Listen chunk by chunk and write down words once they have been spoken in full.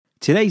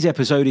Today's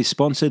episode is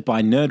sponsored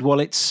by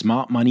NerdWallet's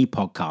Smart Money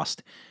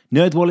Podcast.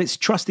 NerdWallet's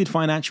trusted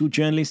financial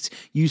journalists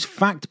use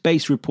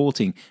fact-based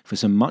reporting for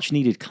some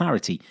much-needed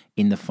clarity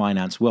in the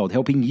finance world,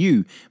 helping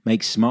you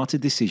make smarter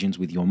decisions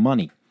with your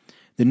money.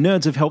 The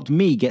nerds have helped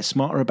me get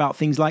smarter about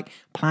things like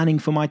planning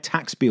for my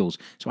tax bills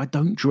so I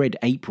don't dread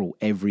April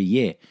every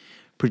year,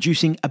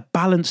 producing a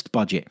balanced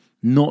budget,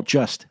 not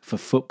just for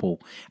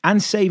football,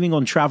 and saving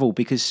on travel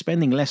because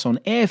spending less on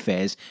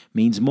airfares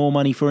means more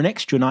money for an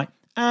extra night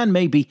and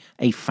maybe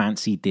a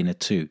fancy dinner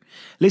too.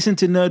 Listen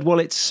to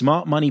NerdWallet's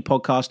Smart Money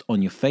Podcast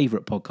on your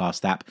favorite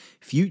podcast app.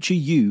 Future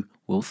you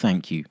will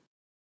thank you.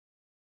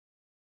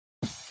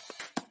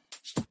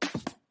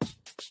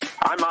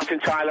 I'm Martin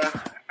Tyler,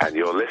 and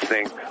you're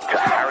listening to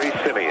Harry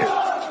Symeou.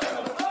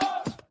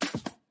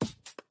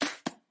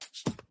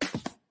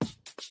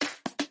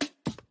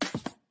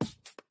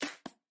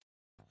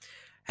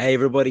 Hey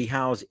everybody,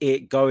 how's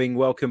it going?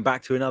 Welcome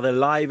back to another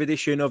live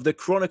edition of the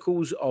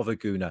Chronicles of a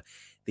Gooner,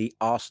 the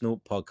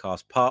Arsenal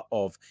podcast, part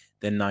of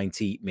the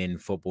 90 Min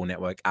Football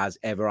Network. As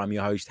ever, I'm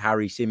your host,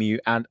 Harry Symeou,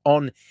 and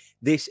on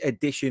this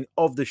edition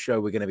of the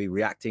show, we're going to be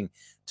reacting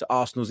to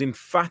Arsenal's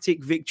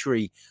emphatic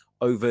victory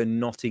over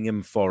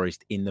Nottingham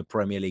Forest in the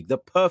Premier League. The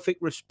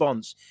perfect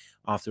response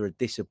after a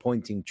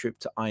disappointing trip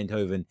to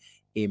Eindhoven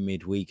in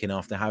midweek and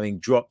after having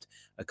dropped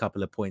a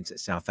couple of points at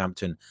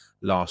Southampton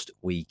last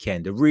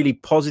weekend. A really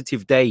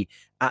positive day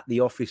at the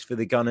office for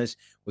the Gunners.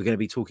 We're going to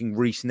be talking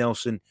Reiss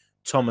Nelson,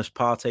 Thomas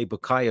Partey,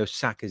 Bukayo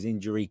Saka's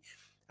injury,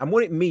 and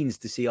what it means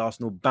to see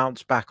Arsenal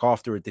bounce back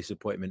after a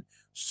disappointment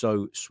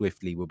so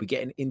swiftly. We'll be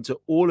getting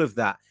into all of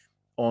that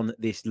on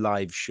this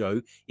live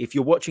show. If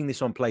you're watching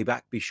this on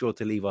playback, be sure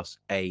to leave us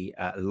a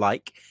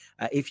like.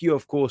 If you're,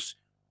 of course,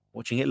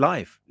 watching it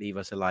live, leave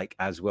us a like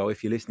as well.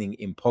 If you're listening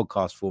in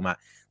podcast format,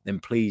 then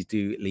please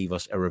do leave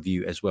us a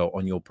review as well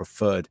on your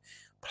preferred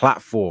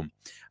platform.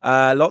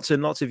 Lots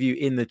and lots of you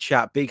in the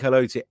chat. Big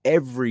hello to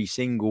every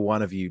single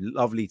one of you.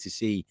 Lovely to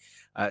see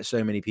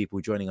so many people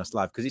joining us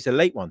live because it's a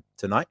late one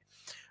tonight,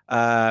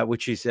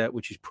 which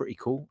is pretty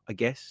cool, I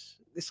guess.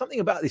 There's something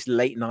about this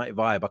late night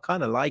vibe. I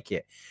kind of like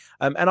it.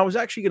 And I was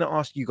actually going to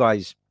ask you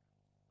guys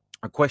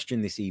a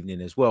question this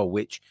evening as well,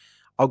 which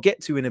I'll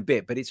get to in a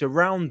bit, but it's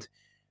around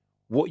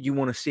what you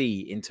want to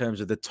see in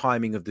terms of the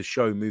timing of the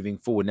show moving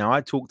forward. Now, I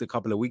talked a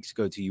couple of weeks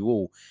ago to you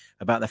all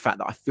about the fact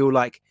that I feel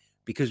like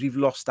because we've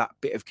lost that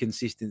bit of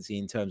consistency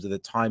in terms of the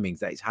timings,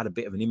 that it's had a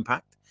bit of an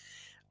impact.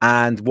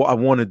 And what I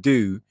want to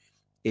do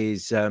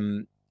is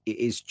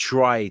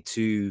try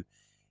to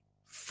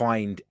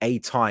find a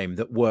time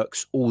that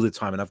works all the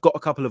time. And I've got a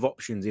couple of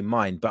options in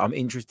mind, but I'm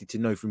interested to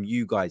know from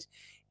you guys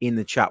in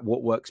the chat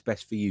what works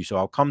best for you. So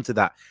I'll come to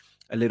that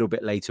a little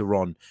bit later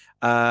on.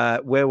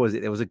 Where was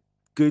it? There was a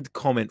good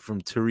comment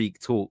from Tariq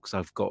Talks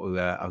I've got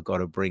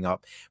to bring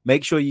up.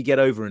 Make sure you get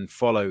over and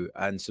follow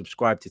and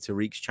subscribe to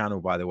Tariq's channel,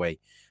 by the way.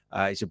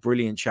 It's a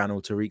brilliant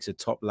channel. Tariq's a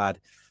top lad.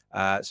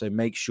 So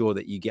make sure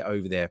that you get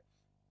over there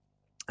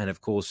and,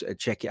 of course,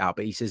 check it out.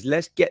 But he says,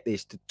 let's get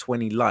this to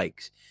 20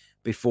 likes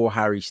before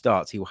Harry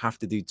starts. He will have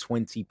to do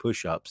 20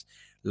 push-ups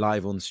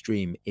live on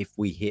stream if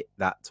we hit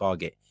that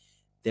target.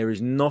 There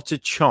is not a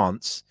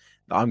chance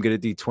that I'm going to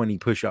do 20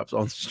 push-ups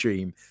on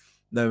stream,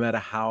 no matter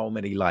how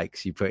many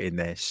likes you put in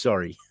there.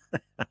 Sorry.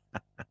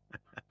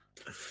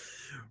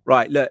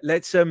 Right, look,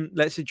 let's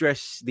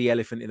address the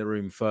elephant in the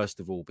room first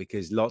of all,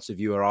 because lots of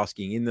you are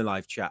asking in the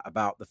live chat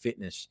about the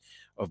fitness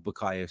of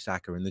Bukayo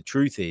Saka, and the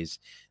truth is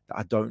that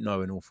I don't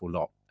know an awful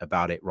lot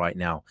about it right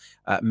now.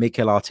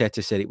 Mikel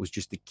Arteta said it was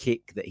just a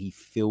kick that he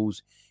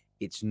feels.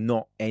 It's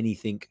not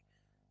anything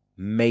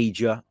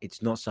major.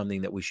 It's not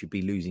something that we should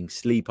be losing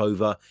sleep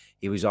over.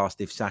 He was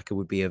asked if Saka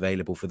would be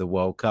available for the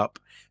World Cup.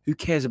 Who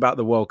cares about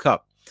the World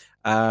Cup?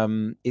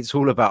 It's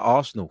all about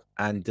Arsenal.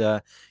 And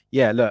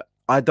yeah, look,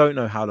 I don't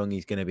know how long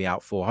he's going to be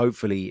out for.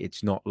 Hopefully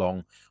it's not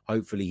long.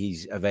 Hopefully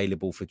he's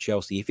available for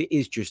Chelsea. If it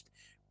is just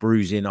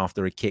bruising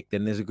after a kick,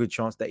 then there's a good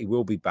chance that he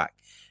will be back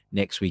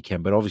next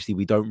weekend. But obviously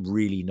we don't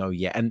really know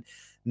yet. And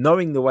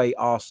knowing the way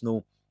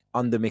Arsenal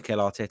under Mikel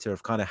Arteta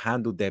have kind of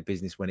handled their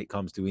business when it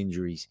comes to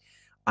injuries,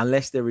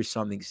 unless there is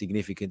something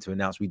significant to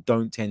announce, we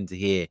don't tend to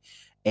hear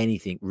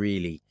anything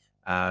really.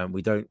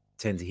 We don't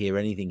tend to hear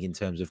anything in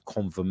terms of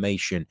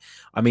confirmation.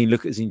 I mean,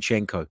 look at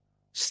Zinchenko.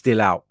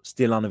 Still out,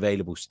 still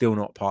unavailable, still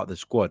not part of the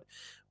squad.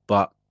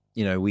 But,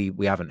 you know, we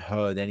haven't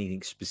heard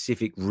anything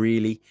specific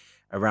really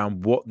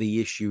around what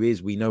the issue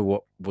is. We know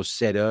what was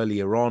said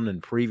earlier on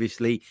and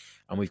previously,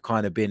 and we've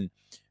kind of been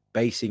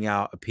basing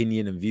our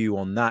opinion and view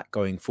on that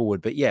going forward.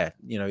 But yeah,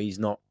 you know, he's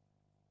not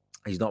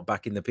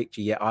back in the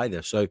picture yet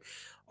either. So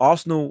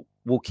Arsenal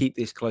will keep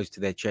this close to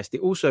their chest.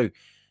 It also,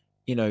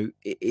 you know,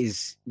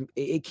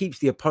 it keeps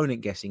the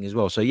opponent guessing as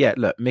well. So yeah,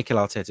 look, Mikel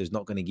Arteta is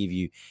not going to give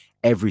you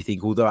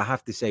everything. Although I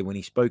have to say, when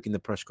he spoke in the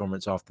press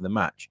conference after the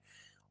match,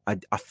 I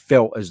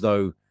felt as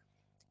though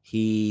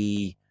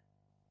he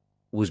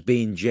was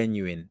being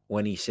genuine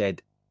when he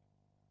said,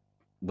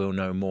 we'll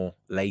know more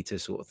later,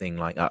 sort of thing.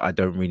 Like, I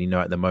don't really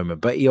know at the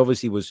moment. But he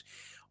obviously was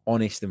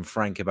honest and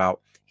frank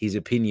about his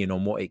opinion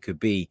on what it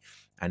could be.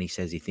 And he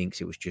says he thinks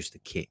it was just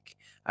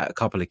a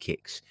couple of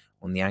kicks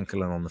on the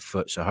ankle and on the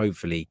foot. So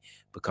hopefully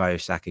Bukayo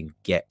Saka can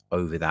get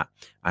over that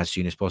as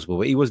soon as possible.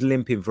 But he was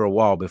limping for a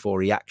while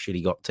before he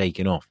actually got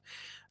taken off.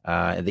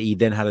 He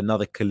then had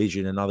another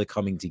collision, another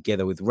coming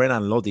together with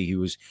Renan Lodi, who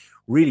was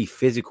really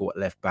physical at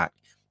left back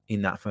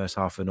in that first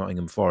half of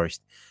Nottingham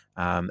Forest.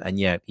 And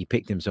yeah, he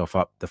picked himself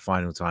up the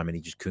final time and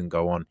he just couldn't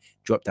go on,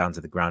 dropped down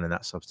to the ground, and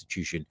that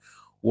substitution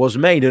was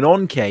made. And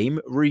on came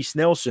Reiss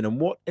Nelson, and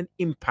what an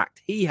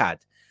impact he had.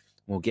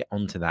 We'll get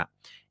onto that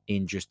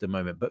in just a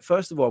moment. But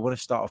first of all, I want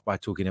to start off by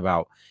talking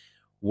about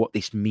what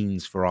this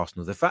means for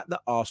Arsenal. The fact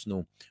that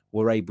Arsenal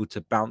were able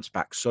to bounce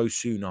back so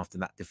soon after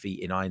that defeat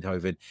in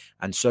Eindhoven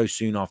and so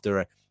soon after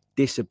a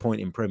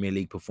disappointing Premier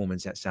League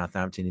performance at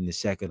Southampton in the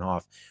second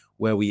half,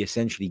 where we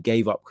essentially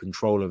gave up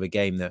control of a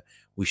game that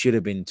we should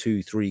have been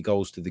 2-3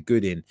 goals to the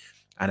good in,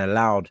 and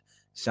allowed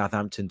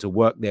Southampton to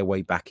work their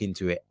way back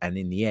into it and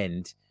in the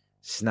end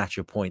snatch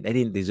a point. They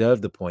didn't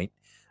deserve the point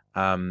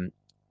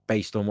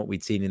based on what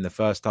we'd seen in the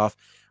first half.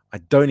 I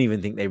don't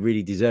even think they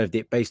really deserved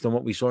it based on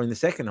what we saw in the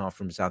second half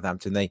from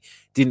Southampton. They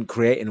didn't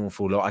create an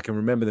awful lot. I can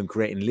remember them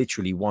creating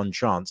literally one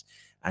chance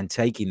and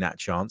taking that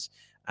chance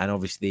and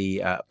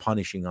obviously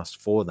punishing us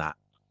for that.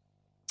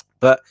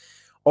 But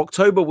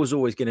October was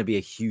always going to be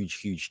a huge,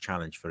 huge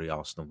challenge for the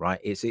Arsenal, right?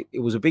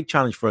 It was a big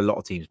challenge for a lot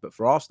of teams, but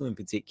for Arsenal in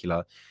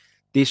particular,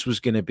 this was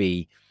going to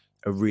be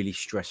a really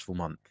stressful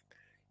month.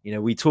 You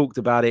know, we talked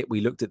about it.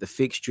 We looked at the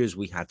fixtures.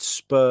 We had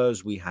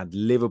Spurs. We had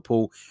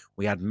Liverpool.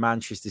 We had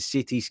Manchester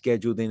City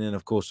scheduled in. And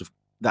of course,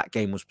 that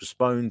game was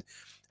postponed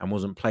and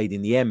wasn't played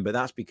in the end. But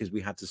that's because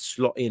we had to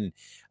slot in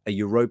a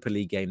Europa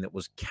League game that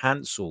was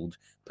cancelled,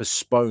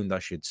 postponed, I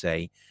should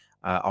say,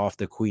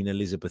 after Queen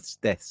Elizabeth's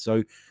death.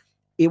 So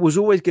it was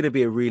always going to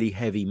be a really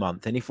heavy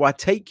month. And if I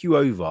take you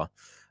over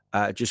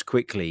just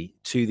quickly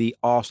to the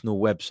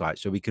Arsenal website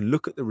so we can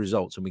look at the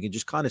results and we can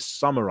just kind of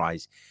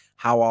summarize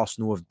how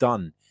Arsenal have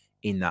done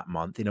in that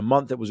month, in a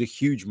month that was a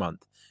huge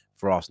month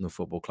for Arsenal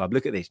Football Club.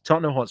 Look at this.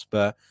 Tottenham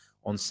Hotspur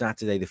on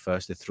Saturday the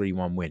 1st, a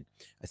 3-1 win.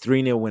 A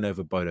 3-0 win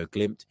over Bodo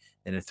Glimt.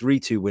 Then a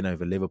 3-2 win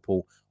over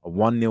Liverpool. A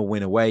 1-0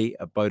 win away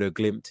at Bodo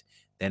Glimt.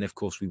 Then, of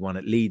course, we won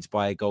at Leeds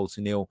by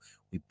 1-0.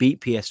 We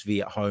beat PSV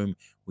at home.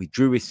 We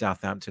drew with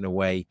Southampton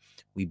away.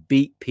 We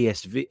beat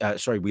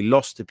PSV. We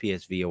lost to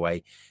PSV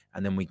away.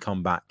 And then we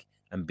come back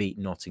and beat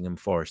Nottingham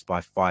Forest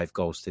by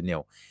 5-0.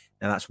 Now,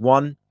 that's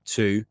 1,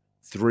 2,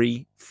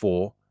 3,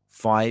 4,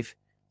 5,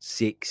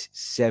 6,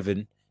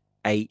 7,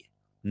 8,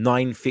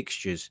 9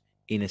 fixtures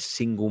in a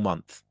single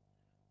month.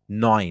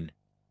 9.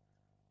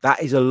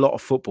 That is a lot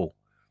of football.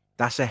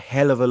 That's a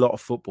hell of a lot of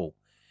football.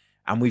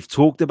 And we've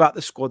talked about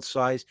the squad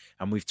size,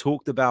 and we've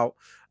talked about,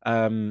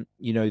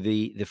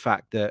 the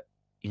fact that,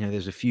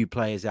 there's a few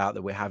players out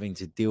that we're having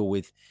to deal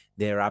with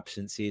their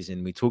absences.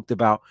 And we talked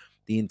about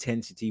the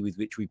intensity with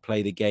which we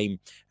play the game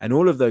and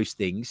all of those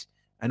things.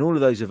 And all of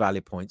those are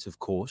valid points, of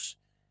course.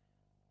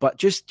 But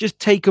just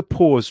take a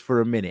pause for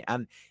a minute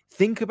and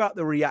think about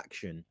the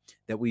reaction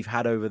that we've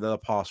had over the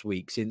past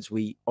week since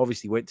we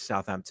obviously went to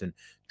Southampton,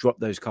 dropped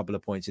those couple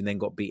of points and then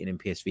got beaten in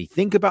PSV.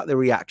 Think about the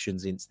reaction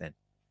since then.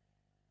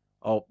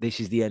 Oh, this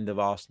is the end of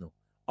Arsenal.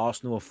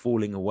 Arsenal are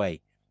falling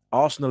away.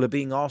 Arsenal are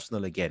being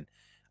Arsenal again,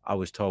 I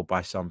was told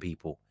by some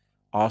people.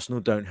 Arsenal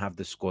don't have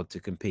the squad to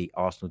compete.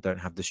 Arsenal don't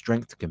have the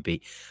strength to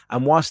compete.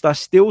 And whilst I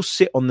still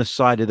sit on the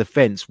side of the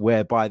fence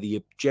whereby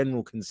the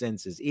general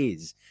consensus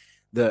is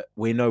that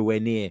we're nowhere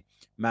near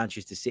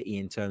Manchester City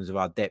in terms of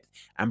our depth,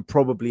 and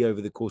probably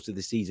over the course of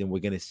the season we're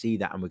going to see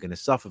that and we're going to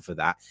suffer for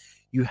that,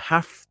 you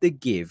have to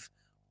give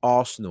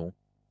Arsenal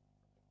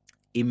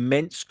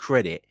immense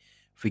credit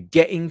for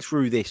getting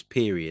through this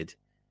period.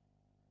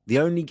 The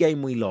only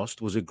game we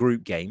lost was a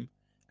group game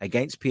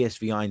against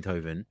PSV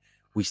Eindhoven.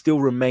 We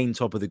still remain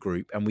top of the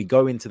group, and we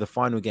go into the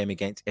final game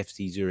against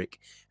FC Zurich,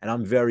 and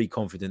I'm very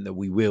confident that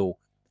we will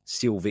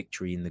seal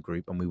victory in the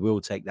group and we will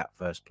take that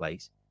first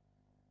place.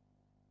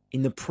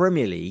 In the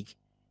Premier League,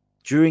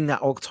 during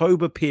that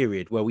October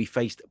period where we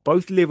faced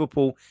both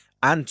Liverpool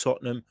and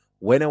Tottenham,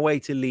 went away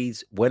to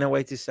Leeds, went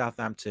away to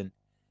Southampton,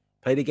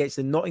 played against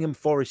the Nottingham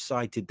Forest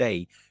side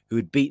today, who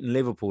had beaten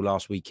Liverpool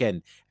last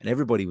weekend, and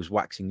everybody was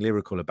waxing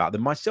lyrical about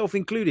them, myself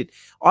included.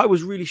 I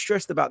was really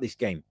stressed about this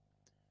game.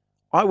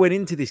 I went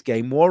into this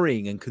game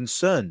worrying and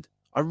concerned.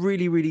 I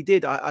really, really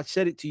did. I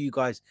said it to you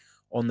guys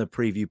on the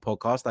preview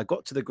podcast. I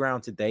got to the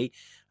ground today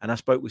and I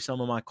spoke with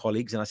some of my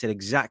colleagues and I said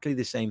exactly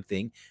the same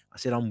thing. I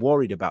said, I'm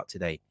worried about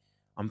today.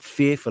 I'm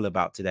fearful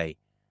about today.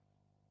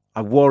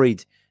 I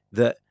worried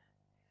that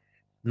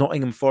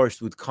Nottingham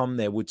Forest would come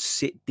there, would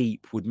sit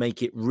deep, would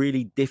make it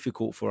really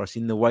difficult for us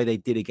in the way they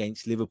did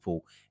against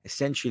Liverpool,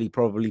 essentially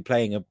probably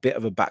playing a bit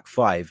of a back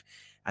five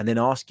and then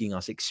asking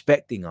us,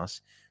 expecting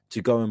us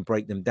to go and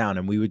break them down.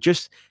 And we were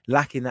just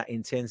lacking that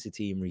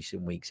intensity in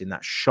recent weeks, in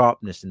that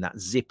sharpness and that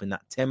zip and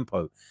that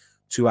tempo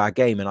to our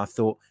game. And I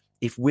thought,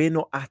 if we're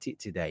not at it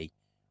today,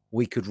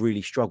 we could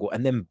really struggle.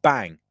 And then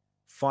bang,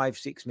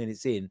 5-6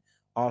 minutes in,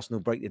 Arsenal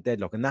break the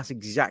deadlock. And that's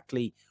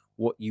exactly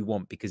what you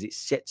want, because it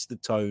sets the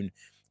tone.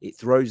 It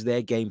throws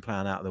their game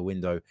plan out the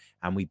window.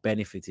 And we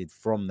benefited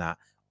from that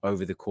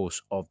over the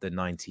course of the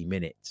 90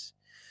 minutes.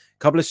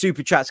 Couple of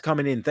super chats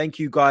coming in. Thank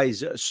you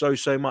guys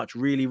so much.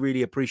 Really,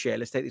 really appreciate it.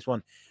 Let's take this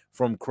one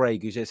from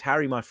Craig, who says,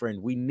 Harry, my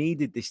friend, we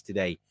needed this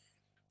today.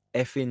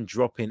 Effing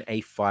dropping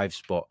a 5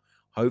 spot.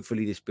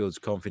 Hopefully this builds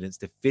confidence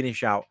to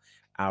finish out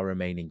our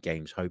remaining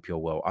games. Hope you're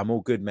well. I'm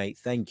all good, mate.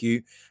 Thank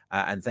you.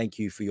 And thank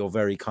you for your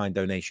very kind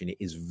donation. It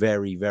is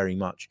very, very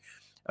much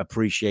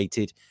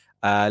appreciated.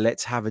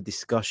 Let's have a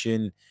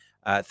discussion.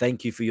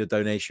 Thank you for your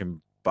donation,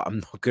 but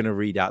I'm not going to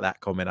read out that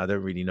comment. I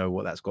don't really know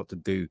what that's got to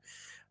do.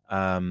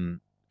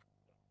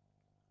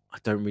 I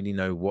don't really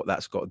know what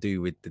that's got to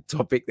do with the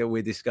topic that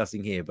we're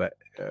discussing here, but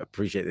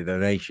appreciate the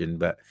donation.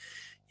 But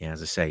yeah,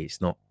 as I say, it's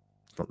not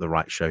the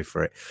right show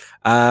for it.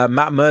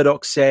 Matt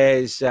Murdoch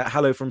says,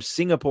 hello from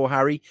Singapore,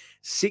 Harry.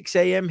 6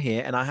 a.m.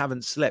 here, and I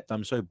haven't slept.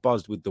 I'm so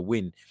buzzed with the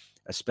win,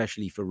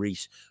 especially for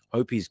Reiss.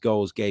 Hope his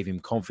goals gave him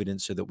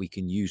confidence so that we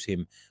can use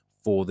him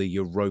for the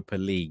Europa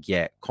League.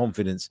 Yeah,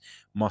 confidence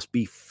must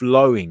be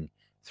flowing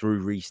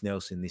through Reiss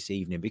Nelson this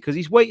evening because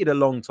he's waited a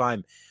long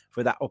time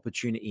for that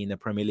opportunity in the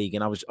Premier League.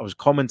 And I was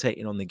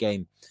commentating on the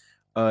game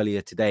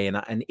earlier today,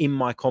 and in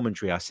my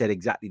commentary, I said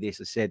exactly this.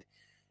 I said,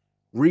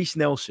 Reiss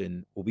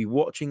Nelson will be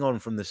watching on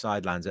from the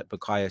sidelines at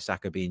Bukayo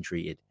Saka being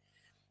treated.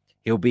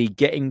 He'll be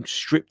getting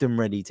stripped and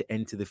ready to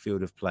enter the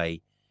field of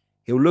play.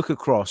 He'll look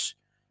across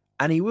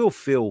and he will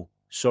feel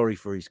sorry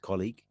for his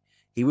colleague.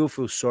 He will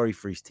feel sorry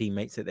for his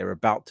teammates that they're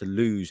about to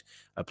lose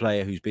a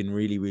player who's been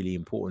really, really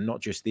important,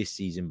 not just this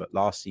season, but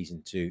last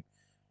season too.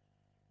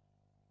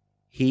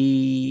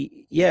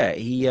 He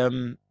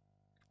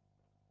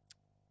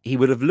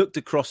would have looked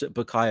across at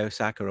Bukayo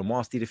Saka, and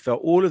whilst he'd have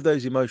felt all of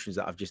those emotions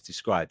that I've just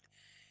described,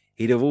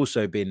 he'd have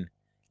also been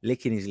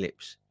licking his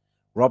lips,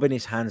 rubbing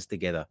his hands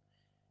together,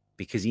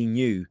 because he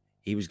knew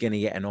he was going to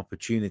get an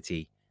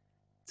opportunity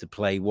to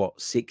play,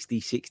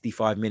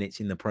 65 minutes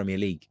in the Premier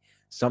League,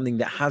 something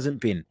that hasn't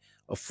been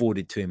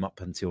afforded to him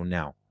up until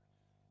now.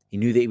 He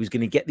knew that he was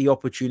going to get the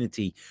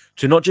opportunity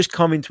to not just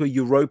come into a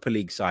Europa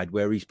League side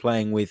where he's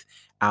playing with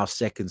our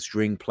second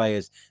string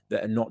players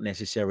that are not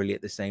necessarily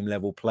at the same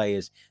level,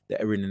 players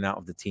that are in and out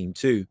of the team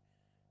too,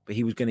 but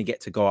he was going to get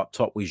to go up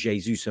top with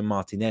Jesus and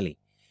Martinelli.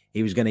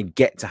 He was going to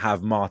get to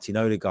have Martin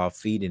Odegaard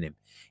feeding him.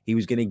 He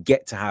was going to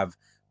get to have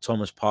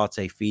Thomas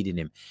Partey feeding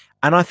him.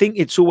 And I think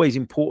it's always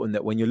important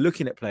that when you're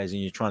looking at players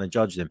and you're trying to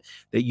judge them,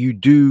 that you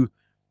do,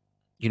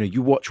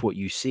 you watch what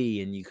you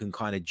see and you can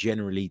kind of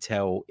generally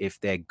tell if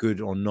they're good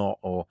or not,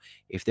 or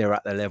if they're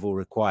at the level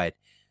required.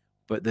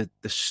 But the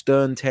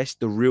stern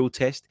test, the real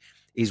test,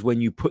 is when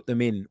you put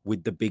them in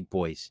with the big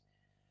boys.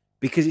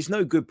 Because it's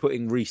no good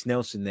putting Reiss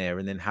Nelson there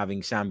and then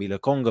having Sambi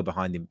Lokonga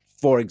behind him,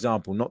 for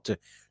example, not to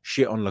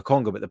shit on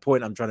Lokonga. But the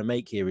point I'm trying to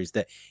make here is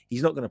that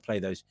he's not going to play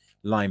those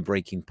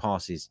line-breaking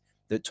passes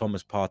that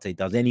Thomas Partey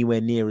does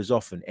anywhere near as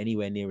often,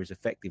 anywhere near as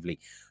effectively.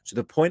 So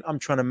the point I'm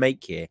trying to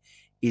make here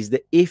is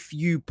that if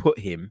you put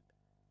him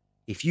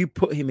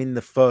in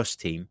the first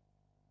team,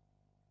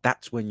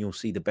 that's when you'll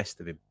see the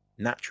best of him,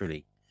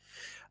 naturally.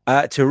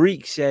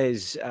 Tariq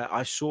says,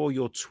 I saw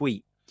your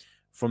tweet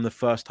from the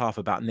first half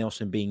about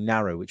Nelson being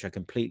narrow, which I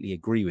completely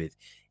agree with.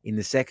 In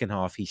the second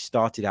half, he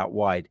started out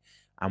wide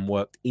and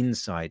worked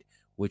inside,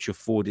 which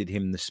afforded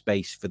him the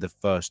space for the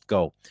first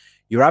goal.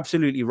 You're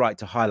absolutely right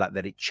to highlight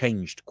that it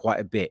changed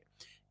quite a bit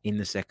in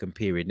the second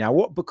period. Now,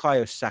 what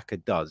Bukayo Saka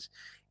does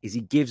is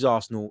he gives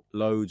Arsenal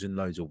loads and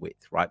loads of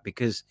width, right?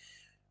 Because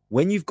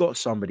when you've got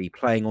somebody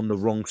playing on the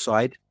wrong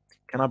side,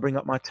 can I bring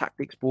up my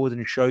tactics board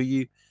and show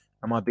you?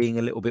 Am I being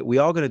a little bit... We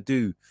are going to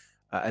do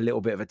a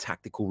little bit of a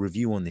tactical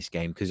review on this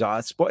game because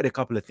I spotted a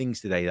couple of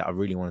things today that I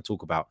really want to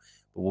talk about,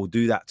 but we'll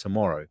do that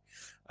tomorrow.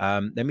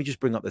 Let me just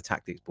bring up the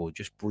tactics board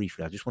just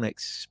briefly. I just want to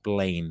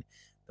explain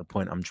the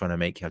point I'm trying to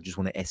make here. I just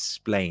want to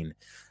explain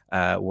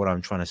what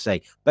I'm trying to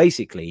say.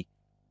 Basically,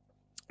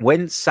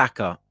 when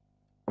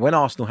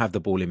Arsenal have the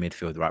ball in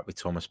midfield, right, with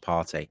Thomas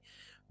Partey,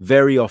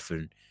 very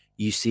often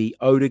you see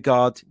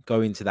Odegaard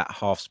go into that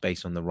half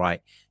space on the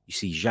right. You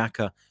see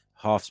Xhaka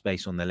half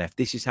space on the left.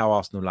 This is how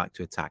Arsenal like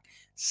to attack.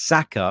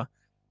 Saka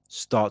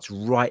starts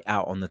right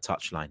out on the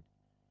touchline.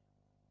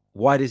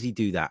 Why does he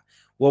do that?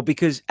 Well,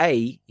 because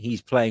A,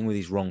 he's playing with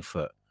his wrong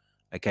foot.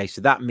 Okay,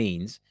 so that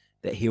means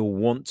that he'll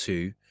want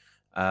to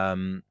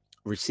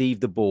receive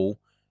the ball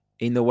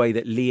in the way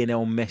that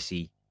Lionel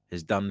Messi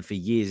has done for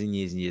years and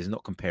years and years.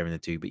 Not comparing the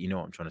two, but you know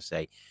what I'm trying to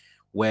say.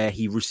 Where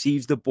he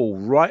receives the ball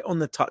right on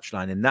the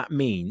touchline, and that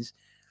means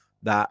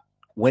that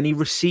when he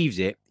receives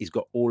it, he's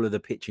got all of the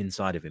pitch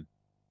inside of him.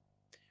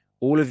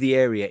 All of the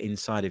area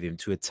inside of him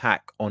to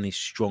attack on his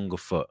stronger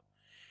foot.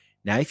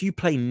 Now, if you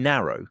play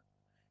narrow,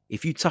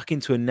 if you tuck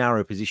into a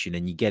narrow position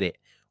and you get it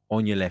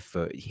on your left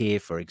foot here,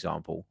 for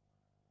example,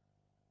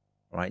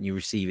 right, and you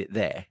receive it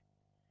there,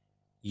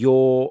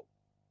 your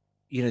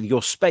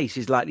space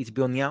is likely to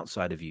be on the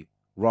outside of you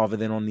rather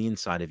than on the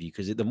inside of you,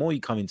 because the more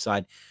you come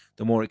inside,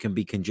 the more it can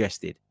be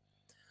congested.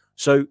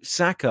 So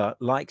Saka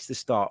likes to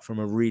start from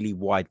a really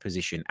wide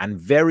position, and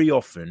very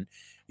often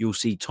you'll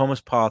see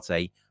Thomas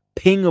Partey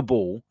ping a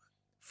ball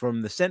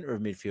from the center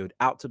of midfield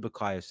out to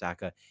Bukayo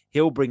Saka.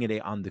 He'll bring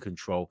it under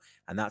control,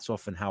 and that's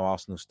often how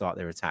Arsenal start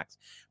their attacks.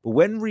 But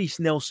when Reiss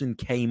Nelson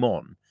came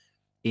on,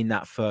 in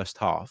that first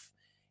half,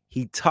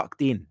 he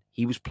tucked in.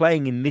 He was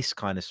playing in this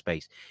kind of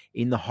space,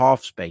 in the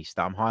half space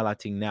that I'm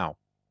highlighting now.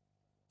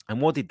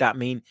 And what did that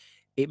mean?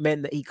 It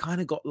meant that he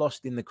kind of got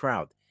lost in the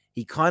crowd.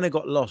 He kind of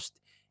got lost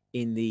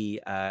in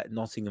the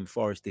Nottingham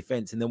Forest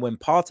defense. And then when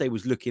Partey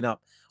was looking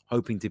up,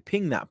 hoping to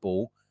ping that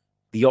ball,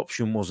 the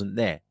option wasn't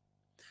there.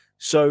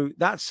 So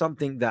that's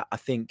something that I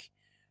think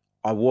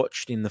I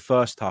watched in the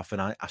first half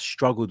and I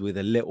struggled with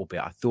a little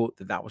bit. I thought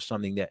that was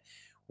something that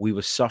we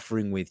were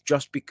suffering with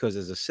just because,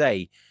 as I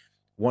say,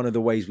 one of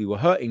the ways we were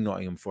hurting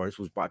Nottingham Forest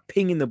was by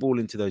pinging the ball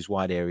into those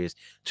wide areas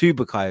to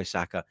Bukayo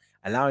Saka,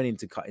 allowing him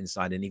to cut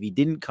inside. And if he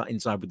didn't cut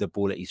inside with the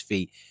ball at his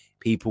feet,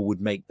 people would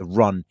make the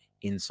run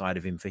inside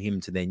of him for him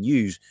to then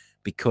use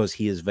because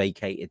he has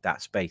vacated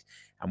that space.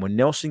 And when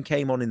Nelson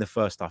came on in the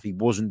first half, he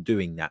wasn't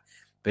doing that.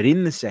 But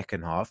in the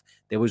second half,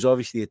 there was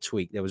obviously a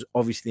tweak. There was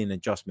obviously an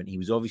adjustment. He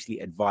was obviously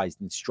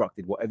advised,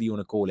 instructed, whatever you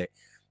want to call it,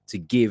 to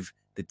give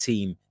the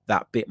team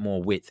that bit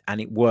more width. And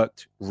it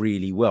worked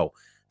really well.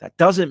 That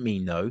doesn't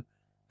mean, though,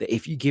 that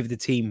if you give the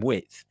team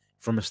width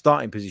from a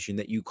starting position,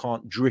 that you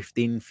can't drift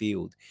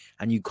infield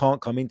and you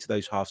can't come into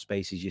those half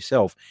spaces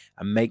yourself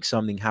and make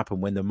something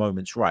happen when the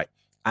moment's right,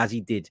 as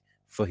he did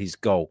for his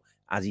goal,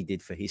 as he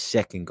did for his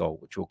second goal,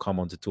 which we'll come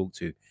on to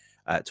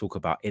talk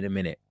about in a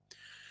minute.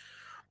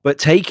 But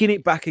taking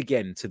it back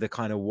again to the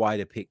kind of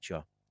wider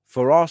picture,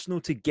 for Arsenal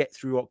to get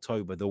through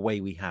October the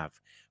way we have,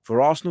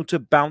 for Arsenal to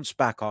bounce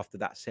back after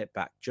that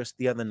setback just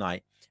the other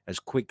night as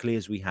quickly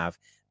as we have,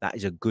 that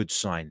is a good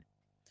sign.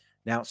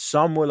 Now,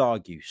 some will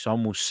argue,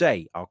 some will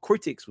say, our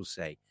critics will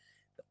say,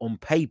 that on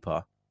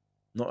paper,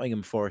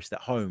 Nottingham Forest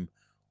at home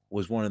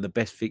was one of the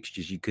best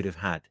fixtures you could have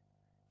had.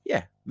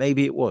 Yeah,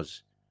 maybe it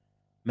was.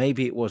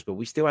 Maybe it was, but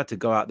we still had to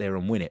go out there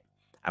and win it.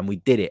 And we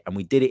did it, and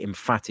we did it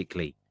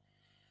emphatically.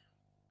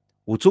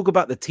 We'll talk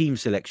about the team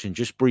selection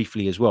just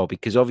briefly as well,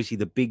 because obviously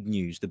the big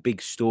news, the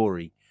big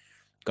story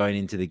going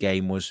into the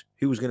game was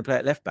who was going to play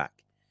at left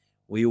back.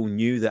 We all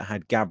knew that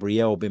had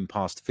Gabriel been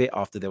past fit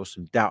after there was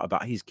some doubt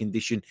about his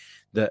condition,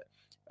 that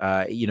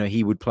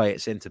he would play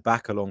at centre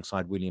back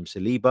alongside William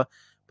Saliba.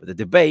 But the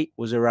debate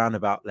was around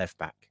about left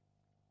back.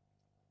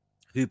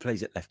 Who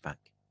plays at left back?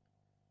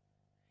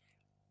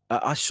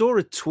 I saw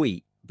a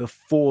tweet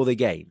before the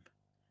game,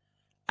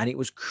 and it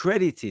was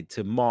credited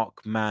to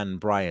Mark Mann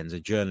Bryans, a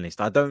journalist.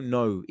 I don't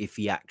know if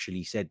he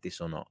actually said this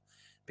or not,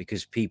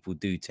 because people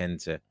do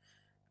tend to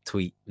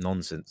tweet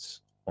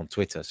nonsense on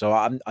Twitter. So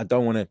I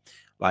don't want to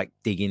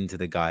dig into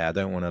the guy. I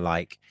don't want to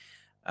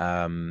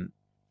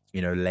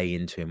lay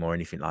into him or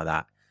anything like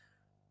that.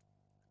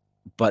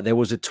 But there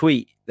was a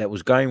tweet that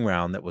was going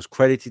around that was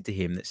credited to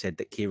him that said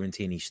that Kieran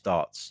Tierney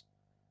starts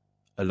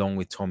along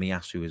with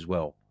Tomiyasu as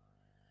well.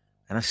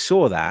 And I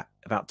saw that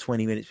about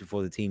 20 minutes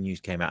before the team news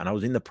came out. And I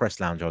was in the press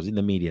lounge. I was in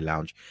the media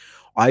lounge.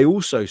 I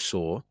also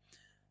saw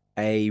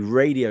a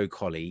radio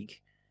colleague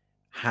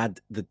had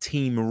the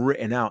team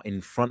written out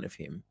in front of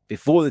him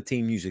before the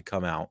team news had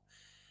come out.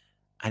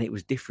 And it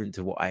was different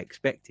to what I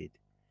expected.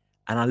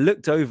 And I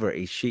looked over at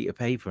his sheet of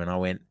paper and I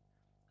went,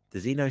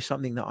 does he know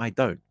something that I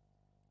don't?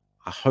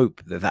 I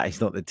hope that is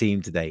not the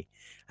team today.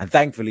 And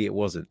thankfully it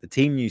wasn't. The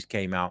team news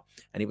came out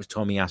and it was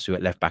Tomiyasu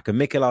at left back. And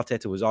Mikel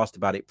Arteta was asked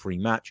about it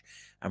pre-match.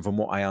 And from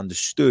what I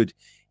understood,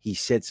 he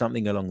said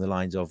something along the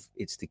lines of,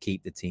 it's to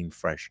keep the team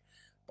fresh.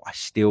 But I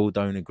still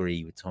don't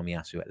agree with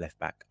Tomiyasu at left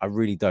back. I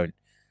really don't.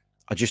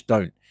 I just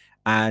don't.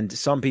 And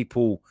some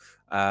people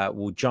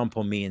will jump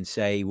on me and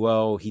say,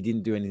 well, he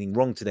didn't do anything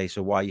wrong today,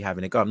 so why are you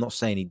having a go? I'm not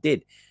saying he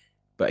did.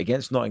 But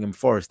against Nottingham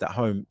Forest at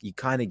home, you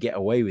kind of get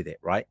away with it,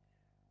 right?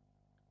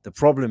 The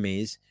problem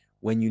is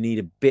when you need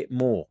a bit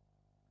more.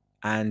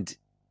 And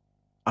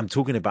I'm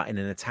talking about in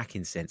an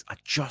attacking sense. I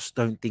just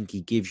don't think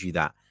he gives you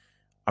that.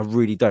 I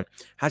really don't.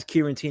 Has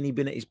Kieran Tierney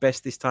been at his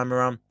best this time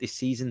around, this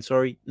season?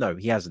 Sorry. No,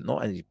 he hasn't.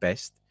 Not at his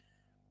best.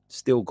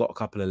 Still got a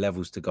couple of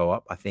levels to go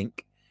up, I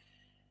think.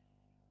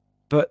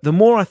 But the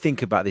more I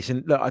think about this,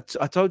 and look,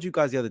 I told you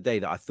guys the other day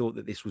that I thought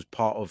that this was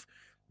part of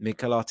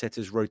Mikel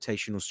Arteta's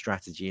rotational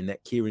strategy and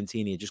that Kieran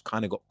Tierney just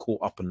kind of got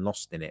caught up and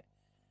lost in it.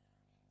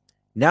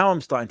 Now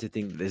I'm starting to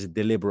think that there's a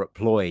deliberate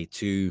ploy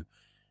to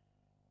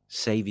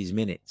save his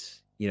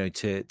minutes,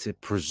 to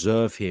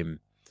preserve him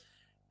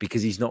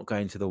because he's not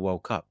going to the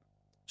World Cup.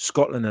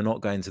 Scotland are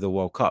not going to the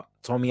World Cup.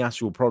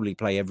 Tomiyasu will probably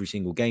play every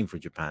single game for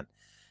Japan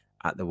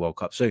at the World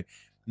Cup. So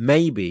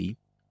maybe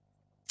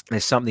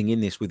there's something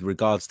in this with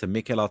regards to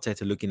Mikel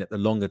Arteta looking at the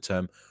longer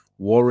term,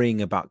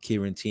 worrying about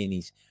Kieran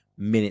Tierney's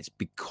minutes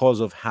because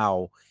of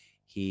how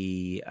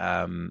he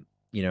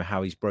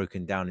how he's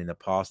broken down in the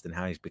past and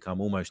how he's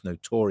become almost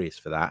notorious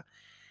for that,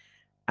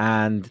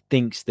 and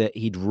thinks that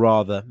he'd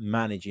rather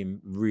manage him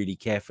really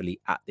carefully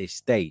at this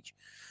stage.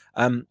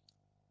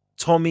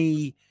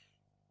 Tommy,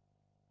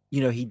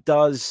 he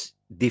does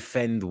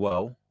defend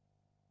well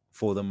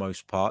for the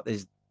most part.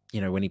 There's,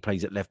 when he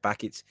plays at left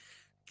back, it's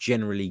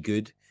generally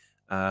good.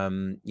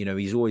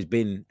 He's always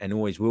been and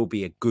always will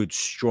be a good,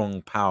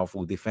 strong,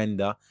 powerful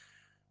defender.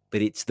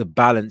 But it's the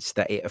balance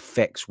that it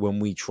affects when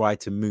we try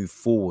to move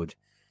forward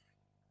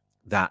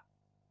that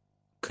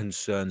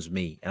concerns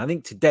me. And I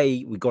think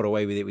today we got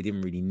away with it. We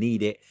didn't really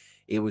need it.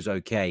 It was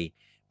okay.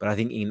 But I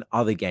think in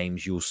other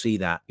games, you'll see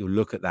that, you'll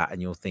look at that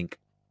and you'll think,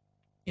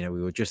 we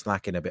were just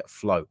lacking a bit of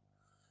flow.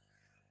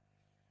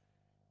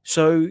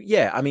 So,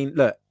 yeah, I mean,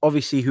 look,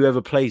 obviously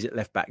whoever plays at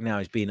left back now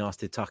is being asked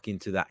to tuck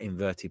into that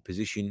inverted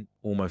position,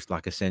 almost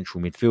like a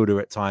central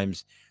midfielder at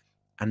times.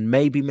 And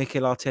maybe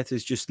Mikel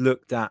Arteta's just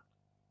looked at,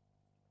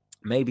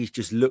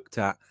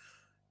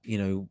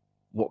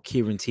 what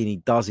Kieran Tierney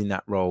does in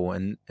that role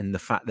and the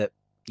fact that,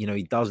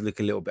 he does look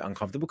a little bit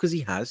uncomfortable because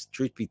he has,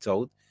 truth be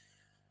told,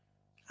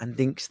 and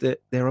thinks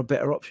that there are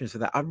better options for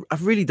that. I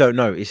really don't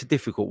know. It's a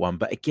difficult one.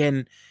 But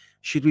again,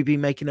 should we be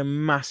making a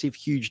massive,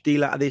 huge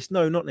deal out of this?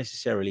 No, not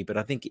necessarily. But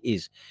I think it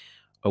is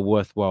a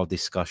worthwhile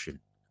discussion.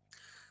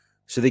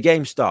 So the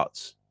game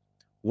starts.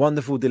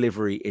 Wonderful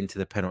delivery into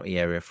the penalty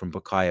area from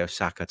Bukayo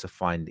Saka to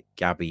find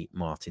Gabby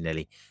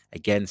Martinelli.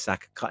 Again,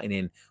 Saka cutting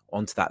in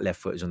onto that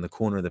left foot is on the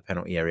corner of the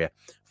penalty area.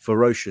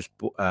 Ferocious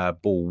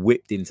ball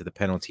whipped into the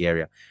penalty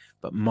area.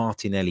 But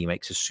Martinelli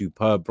makes a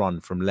superb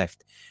run from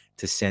left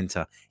to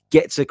centre.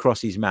 Gets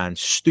across his man,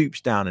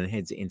 stoops down and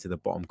heads it into the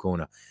bottom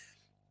corner.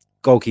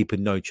 Goalkeeper,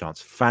 no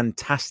chance.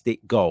 Fantastic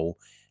goal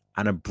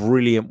and a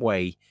brilliant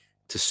way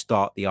to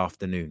start the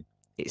afternoon.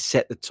 It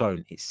set the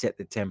tone. It set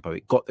the tempo.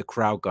 It got the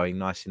crowd going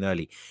nice and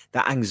early.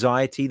 That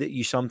anxiety that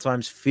you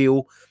sometimes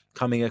feel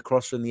coming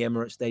across from the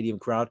Emirates Stadium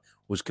crowd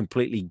was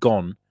completely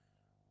gone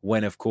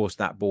when, of course,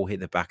 that ball hit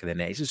the back of the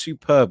net. It's a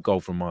superb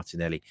goal from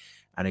Martinelli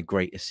and a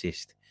great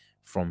assist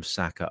from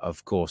Saka,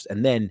 of course.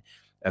 And then,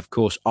 of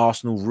course,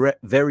 Arsenal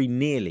very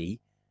nearly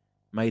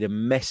made a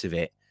mess of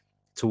it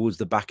towards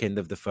the back end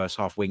of the first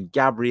half when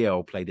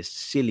Gabriel played a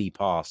silly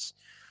pass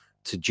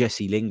to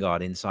Jesse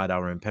Lingard inside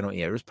our own penalty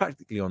area. It was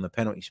practically on the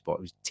penalty spot.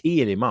 It was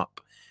teeing him up.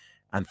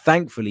 And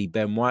thankfully,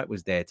 Ben White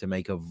was there to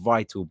make a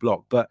vital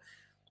block. But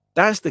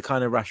that's the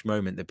kind of rash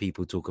moment that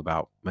people talk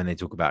about when they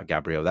talk about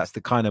Gabriel. That's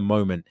the kind of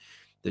moment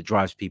that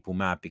drives people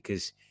mad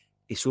because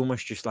it's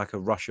almost just like a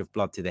rush of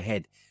blood to the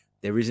head.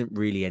 There isn't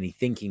really any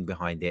thinking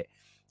behind it.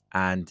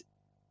 And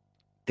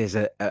there's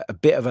a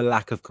bit of a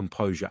lack of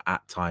composure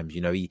at times.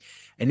 He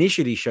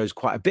initially shows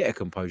quite a bit of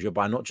composure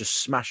by not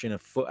just smashing a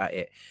foot at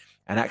it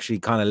and actually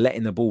kind of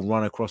letting the ball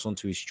run across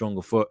onto his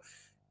stronger foot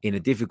in a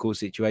difficult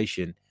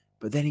situation.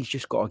 But then he's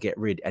just got to get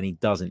rid, and he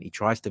doesn't. He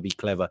tries to be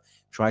clever,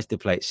 tries to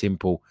play it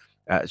simple.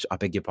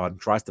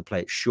 Tries to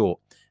play it short,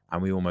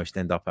 and we almost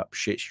end up up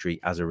shit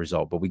street as a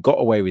result. But we got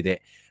away with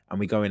it, and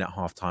we go in at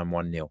halftime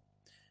 1-0.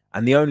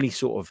 And the only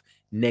sort of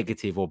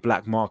negative or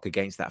black mark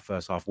against that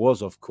first half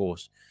was, of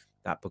course,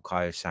 that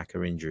Bukayo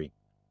Saka injury.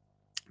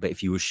 But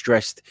if you were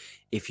stressed,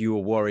 if you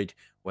were worried,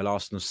 well,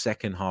 Arsenal's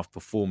second half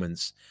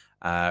performance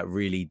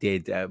really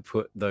did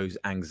put those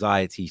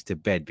anxieties to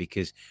bed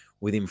because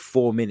within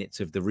 4 minutes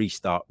of the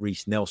restart,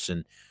 Reiss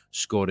Nelson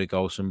scored a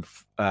goal. Some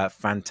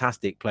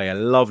fantastic play, a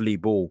lovely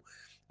ball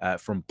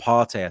from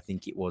Partey, I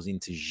think it was,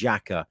 into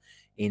Xhaka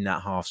in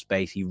that half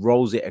space. He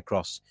rolls it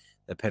across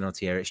the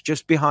penalty area. It's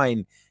just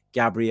behind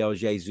Gabriel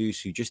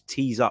Jesus, who just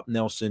tees up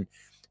Nelson,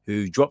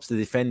 who drops the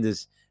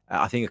defenders,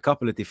 I think a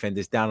couple of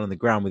defenders down on the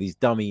ground with his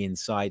dummy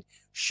inside,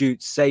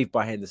 shoots, saved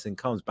by Henderson,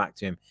 comes back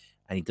to him,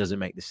 and he doesn't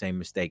make the same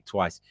mistake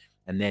twice.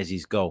 And there's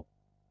his goal.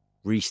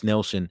 Reiss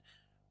Nelson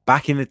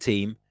back in the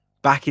team,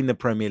 back in the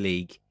Premier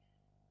League,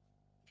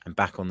 and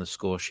back on the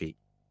score sheet.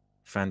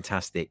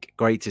 Fantastic.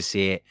 Great to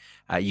see it.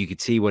 You could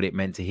see what it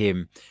meant to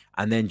him.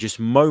 And then just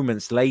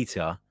moments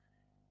later,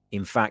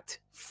 in fact,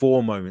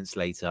 4 moments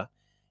later,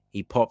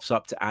 he pops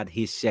up to add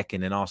his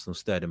second and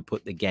Arsenal's third and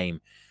put the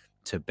game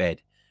to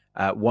bed.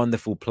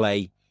 Wonderful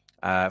play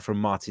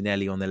from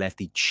Martinelli on the left.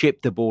 He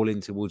chipped the ball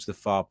in towards the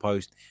far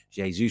post.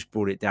 Jesus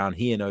brought it down.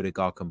 He and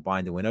Odegaard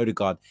combined. And when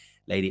Odegaard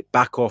laid it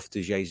back off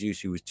to Jesus,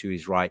 who was to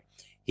his right,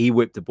 he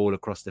whipped the ball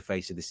across the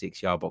face of the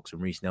 6-yard box,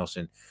 and Reiss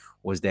Nelson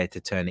was there to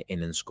turn it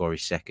in and score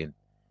his second.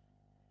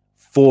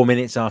 4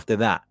 minutes after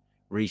that,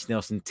 Reiss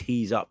Nelson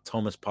tees up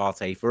Thomas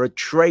Partey for a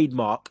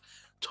trademark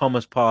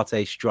Thomas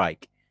Partey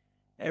strike.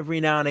 Every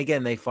now and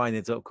again, they find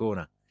the top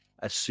corner.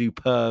 A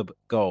superb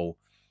goal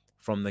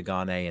from the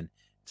Ghanaian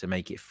to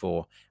make it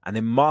 4. And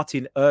then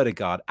Martin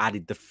Odegaard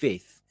added the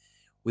 5th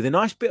with a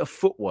nice bit of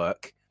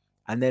footwork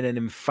and then an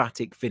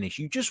emphatic finish.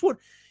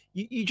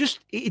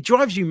 It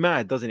drives you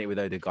mad, doesn't it, with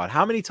Odegaard?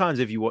 How many times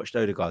have you watched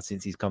Odegaard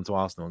since he's come to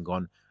Arsenal and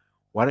gone,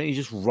 why don't you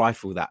just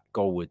rifle that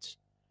goalwards?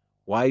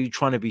 Why are you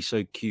trying to be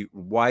so cute?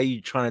 Why are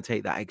you trying to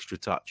take that extra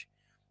touch?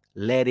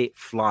 Let it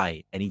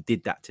fly. And he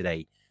did that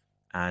today.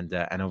 And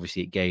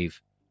obviously it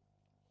gave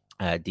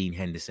Dean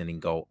Henderson in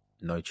goal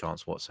no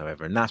chance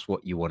whatsoever. And that's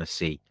what you want to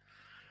see.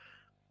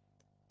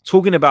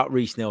 Talking about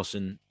Reiss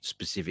Nelson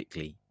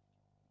specifically,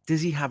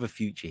 does he have a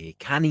future here?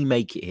 Can he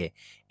make it here?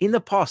 In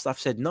the past, I've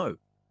said no.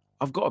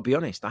 I've got to be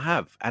honest, I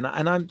have. And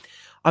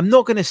I'm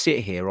not going to sit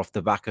here off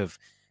the back of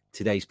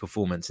today's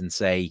performance and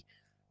say,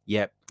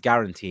 yep,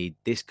 guaranteed,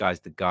 this guy's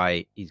the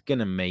guy. He's going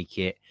to make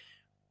it.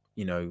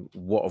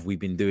 What have we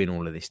been doing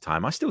all of this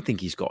time? I still think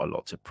he's got a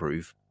lot to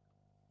prove.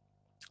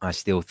 I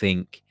still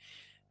think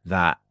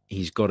that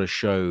he's got to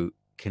show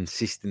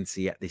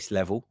consistency at this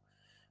level.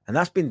 And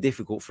that's been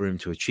difficult for him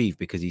to achieve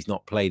because he's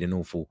not played an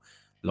awful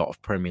lot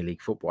of Premier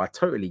League football. I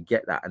totally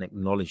get that and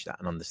acknowledge that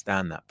and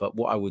understand that. But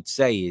what I would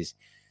say is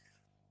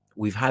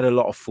we've had a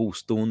lot of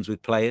false dawns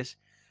with players.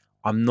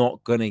 I'm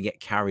not going to get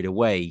carried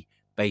away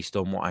based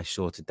on what I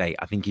saw today.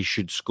 I think he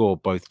should score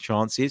both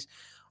chances.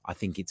 I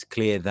think it's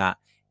clear that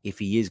if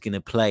he is going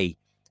to play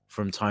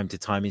from time to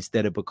time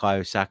instead of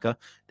Bukayo Saka,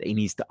 that he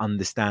needs to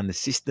understand the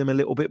system a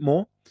little bit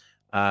more,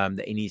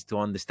 that he needs to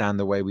understand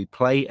the way we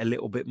play a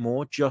little bit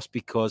more, just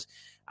because,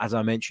 as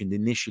I mentioned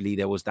initially,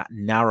 there was that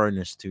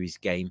narrowness to his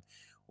game,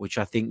 which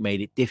I think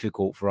made it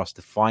difficult for us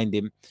to find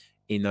him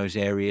in those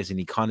areas, and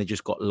he kind of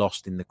just got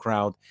lost in the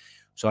crowd.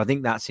 So I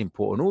think that's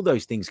important. All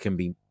those things can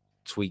be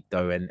tweaked,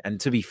 though, and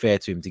to be fair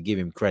to him, to give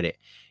him credit,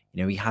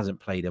 he hasn't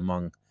played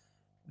among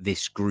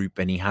this group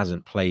and he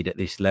hasn't played at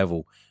this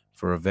level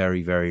for a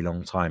very, very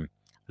long time,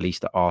 at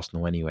least at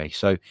Arsenal anyway.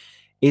 So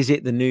is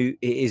it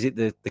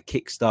the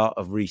kickstart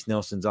of Reiss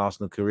Nelson's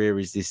Arsenal career?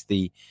 Is this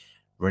the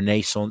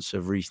renaissance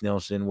of Reiss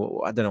Nelson?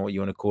 Well, I don't know what you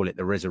want to call it,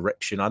 the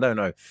resurrection. I don't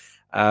know.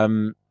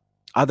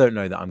 I don't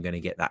know that I'm going to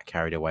get that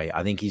carried away.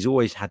 I think he's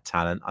always had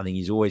talent. I think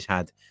he's always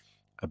had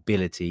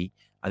ability.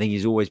 I think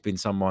he's always been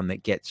someone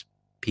that gets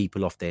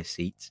people off their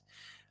seats.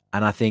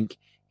 And I think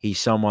he's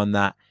someone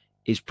that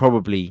is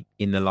probably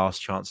in the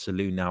last chance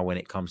saloon now when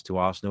it comes to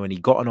Arsenal. And he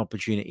got an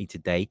opportunity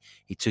today.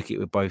 He took it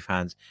with both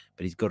hands,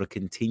 but he's got to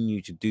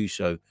continue to do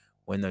so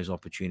when those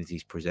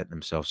opportunities present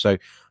themselves. So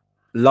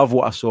love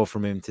what I saw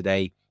from him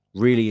today.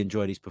 Really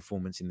enjoyed his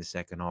performance in the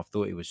second half.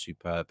 Thought it was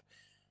superb.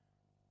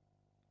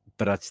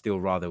 But I'd still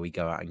rather we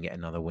go out and get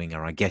another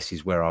winger, I guess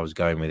is where I was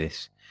going with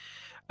this.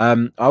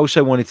 I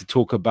also wanted to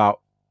talk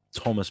about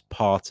Thomas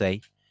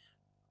Partey.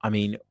 I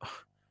mean,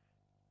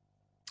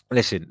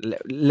 listen,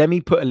 let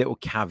me put a little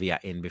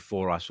caveat in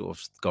before I sort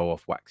of go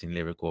off waxing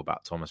lyrical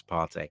about Thomas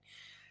Partey.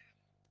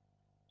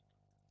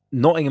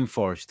 Nottingham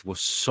Forest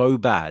was so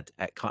bad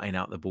at cutting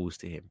out the balls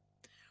to him,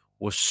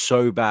 was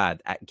so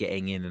bad at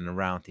getting in and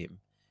around him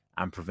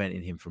and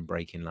preventing him from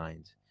breaking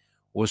lines,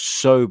 was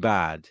so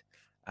bad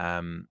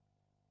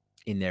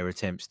in their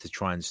attempts to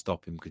try and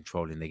stop him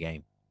controlling the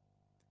game.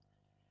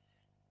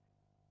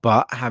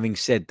 But having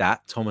said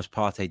that, Thomas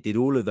Partey did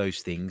all of those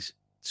things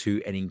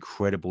to an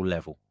incredible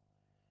level.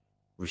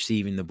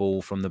 Receiving the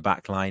ball from the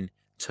back line,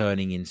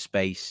 turning in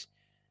space,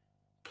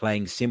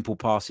 playing simple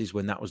passes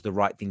when that was the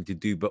right thing to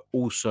do, but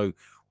also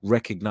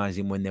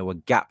recognizing when there were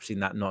gaps in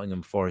that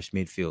Nottingham Forest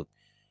midfield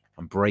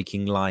and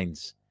breaking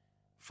lines,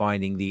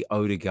 finding the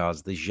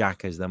Odegaards, the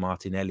Xhakas, the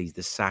Martinellis,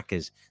 the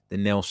Sakas, the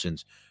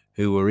Nelsons,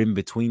 who were in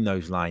between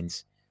those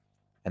lines.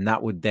 And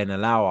that would then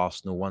allow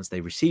Arsenal, once they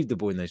received the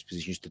ball in those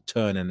positions, to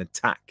turn and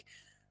attack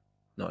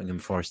Nottingham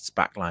Forest's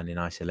backline in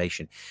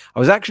isolation. I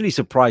was actually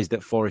surprised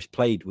that Forest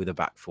played with a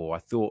back four. I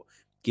thought,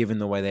 given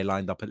the way they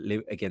lined up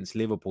against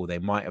Liverpool, they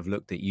might have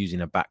looked at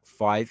using a back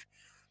five.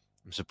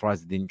 I'm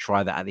surprised they didn't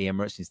try that at the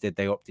Emirates. Instead,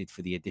 they opted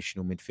for the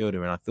additional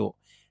midfielder. And I thought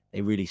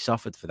they really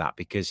suffered for that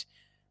because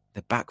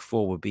the back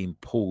four were being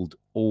pulled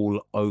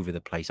all over the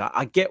place.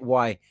 I get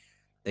why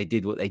they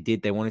did what they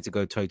did. They wanted to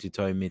go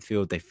toe-to-toe in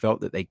midfield. They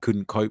felt that they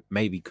couldn't cope,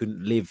 maybe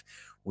couldn't live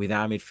with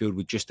our midfield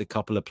with just a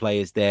couple of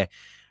players there.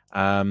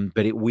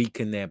 But it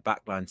weakened their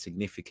backline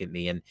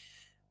significantly. And,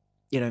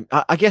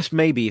 I guess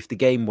maybe if the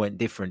game went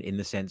different in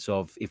the sense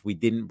of if we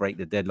didn't break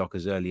the deadlock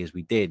as early as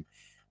we did,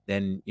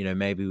 then,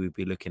 maybe we'd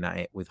be looking at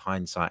it with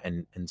hindsight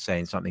and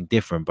saying something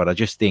different. But I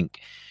just think,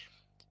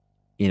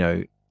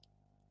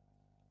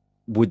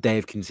 would they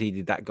have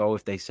conceded that goal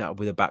if they set up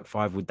with a back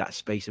five? Would that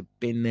space have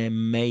been there?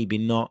 Maybe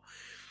not.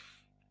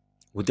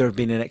 Would there have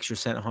been an extra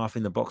centre-half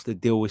in the box to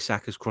deal with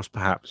Saka's cross?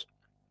 Perhaps.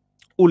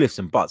 All ifs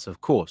and buts, of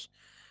course.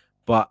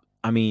 But,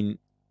 I mean,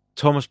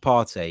 Thomas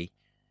Partey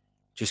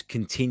just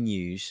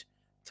continues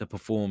to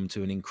perform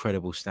to an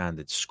incredible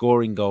standard.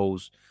 Scoring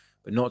goals,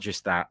 but not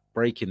just that.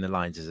 Breaking the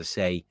lines, as I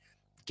say.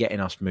 Getting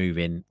us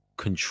moving.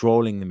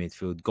 Controlling the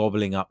midfield.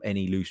 Gobbling up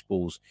any loose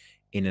balls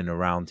in and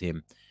around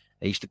him.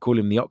 They used to call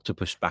him the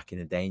octopus back in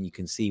the day, and you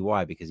can see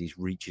why, because his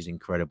reach is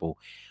incredible.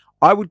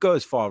 I would go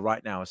as far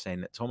right now as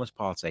saying that Thomas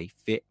Partey,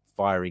 fit,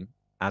 firing,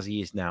 as he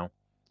is now,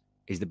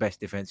 is the best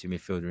defensive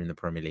midfielder in the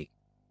Premier League.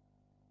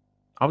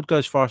 I would go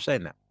as far as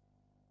saying that.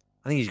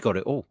 I think he's got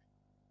it all.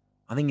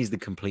 I think he's the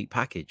complete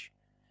package.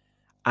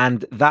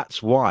 And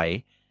that's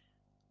why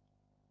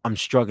I'm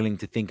struggling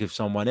to think of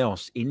someone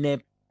else in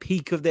their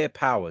peak of their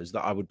powers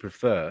that I would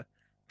prefer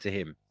to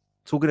him.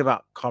 Talking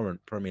about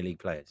current Premier League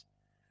players.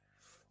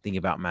 Thinking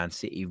about Man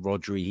City,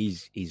 Rodri,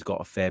 he's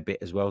got a fair bit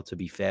as well, to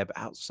be fair. But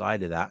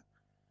outside of that,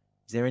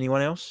 is there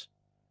anyone else?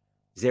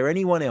 Is there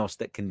anyone else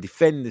that can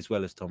defend as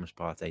well as Thomas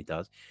Partey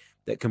does,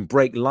 that can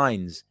break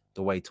lines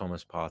the way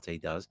Thomas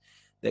Partey does,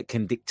 that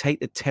can dictate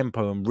the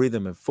tempo and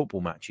rhythm of football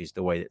matches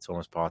the way that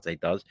Thomas Partey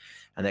does,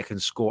 and that can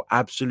score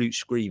absolute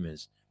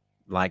screamers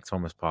like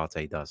Thomas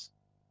Partey does?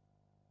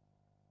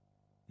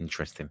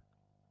 Interesting.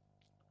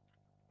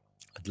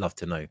 I'd love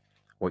to know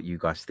what you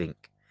guys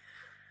think.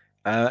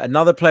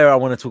 Another player I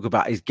want to talk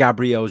about is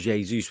Gabriel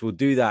Jesus. We'll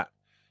do that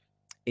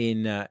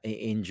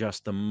in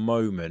just a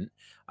moment.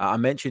 I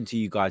mentioned to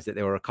you guys that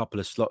there were a couple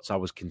of slots I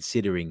was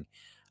considering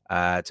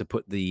to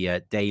put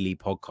the daily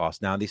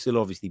podcast. Now, this will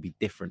obviously be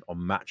different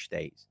on match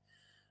days.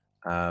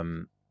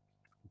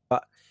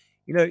 But,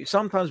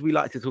 sometimes we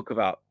like to talk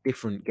about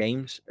different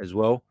games as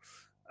well.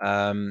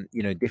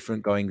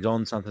 Different goings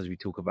on. Sometimes we'd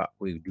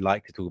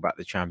like to talk about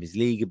the Champions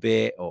League a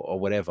bit or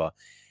whatever.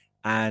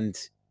 And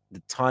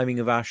the timing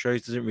of our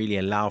shows doesn't really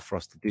allow for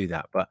us to do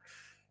that. But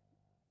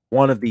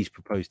one of these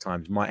proposed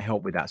times might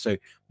help with that. So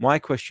my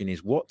question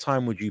is, what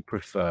time would you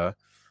prefer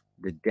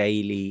the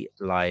daily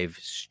live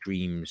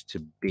streams to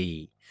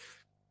be?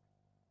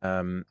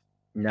 Now,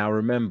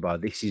 remember,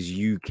 this is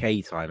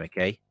UK time,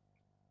 okay?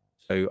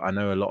 So I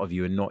know a lot of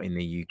you are not in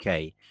the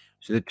UK.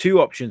 So the two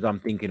options I'm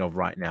thinking of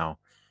right now,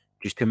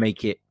 just to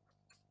make it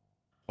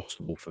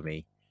possible for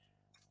me,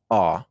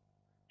 are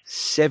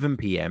 7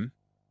 p.m.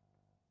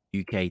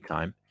 UK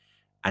time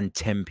and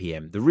 10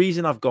 p.m. The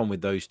reason I've gone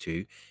with those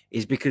two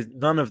is because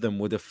none of them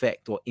would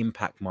affect or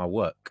impact my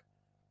work.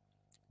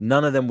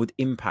 None of them would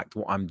impact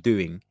what I'm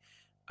doing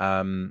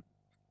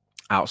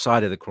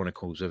outside of the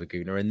Chronicles of a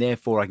Gooner, and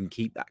therefore I can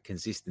keep that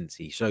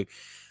consistency. So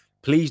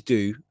please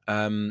do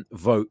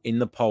vote in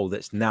the poll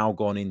that's now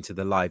gone into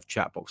the live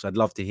chat box. I'd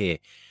love to hear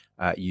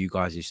you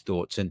guys'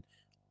 thoughts, and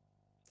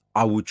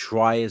I will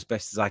try as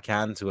best as I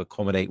can to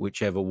accommodate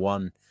whichever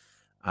one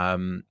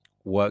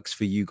works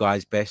for you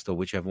guys best, or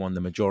whichever one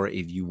the majority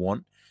of you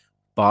want.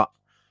 But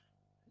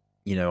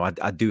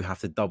I do have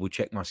to double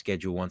check my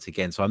schedule once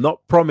again, so I'm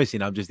not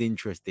promising. I'm just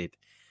interested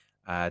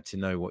to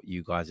know what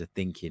you guys are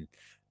thinking,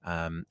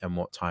 and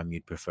what time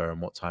you'd prefer,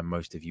 and what time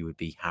most of you would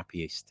be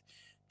happiest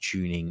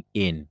tuning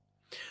in.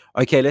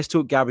 Okay, let's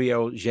talk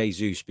Gabriel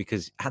Jesus,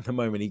 because at the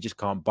moment he just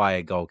can't buy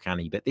a goal, can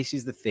he? But this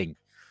is the thing.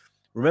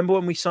 Remember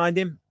when we signed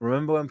him?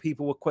 Remember when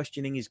people were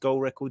questioning his goal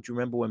record? Do you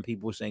remember when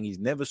people were saying he's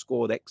never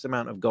scored X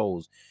amount of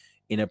goals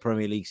in a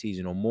Premier League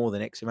season, or more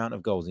than X amount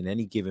of goals in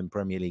any given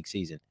Premier League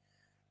season?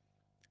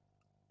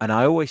 And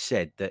I always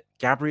said that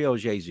Gabriel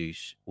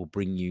Jesus will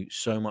bring you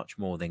so much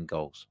more than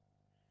goals.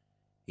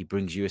 He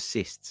brings you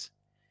assists.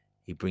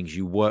 He brings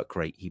you work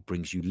rate. He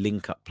brings you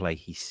link-up play.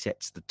 He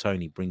sets the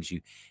tone. He brings you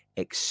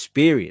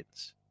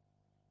experience.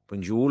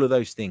 Brings you all of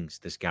those things,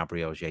 this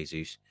Gabriel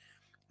Jesus.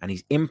 And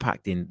he's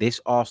impacting this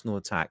Arsenal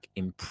attack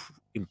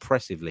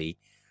impressively,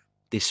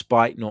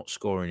 despite not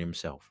scoring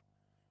himself.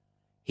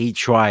 He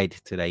tried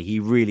today. He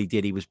really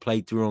did. He was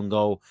played through on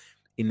goal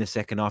in the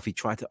second half. He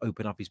tried to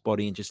open up his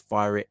body and just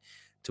fire it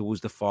towards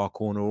the far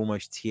corner,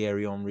 almost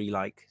Thierry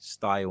Henry-like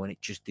style, and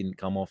it just didn't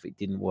come off. It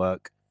didn't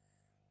work.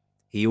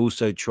 He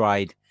also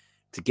tried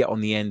to get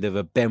on the end of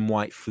a Ben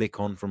White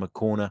flick on from a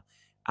corner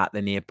at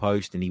the near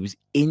post, and he was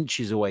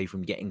inches away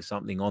from getting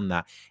something on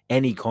that.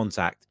 Any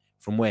contact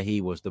from where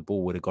he was, the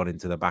ball would have gone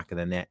into the back of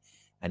the net,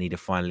 and he'd have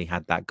finally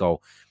had that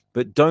goal.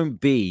 But don't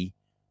be,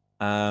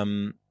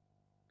 don't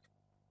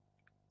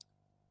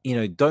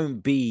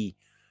be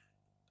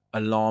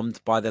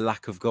alarmed by the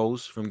lack of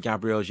goals from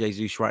Gabriel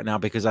Jesus right now,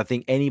 because I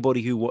think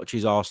anybody who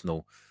watches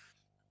Arsenal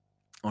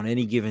on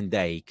any given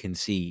day can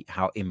see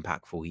how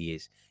impactful he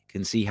is,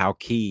 can see how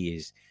key he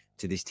is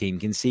to this team,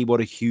 can see what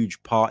a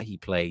huge part he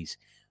plays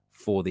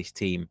for this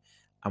team,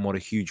 and what a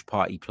huge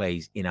part he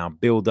plays in our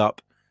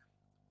build-up.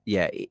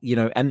 Yeah,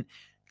 and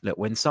look,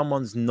 when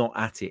someone's not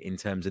at it in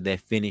terms of their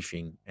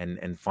finishing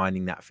and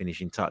finding that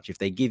finishing touch, if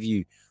they give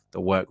you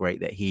the work rate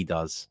that he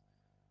does,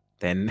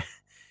 then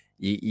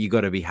you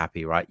got to be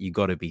happy, right? You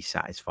got to be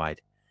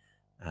satisfied.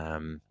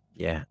 That's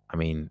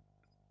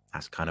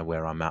kind of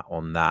where I'm at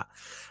on that.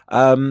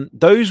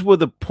 Those were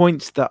the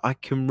points that I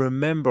can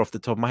remember off the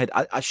top of my head.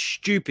 I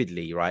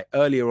stupidly, right,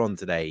 earlier on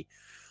today,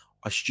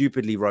 I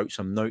stupidly wrote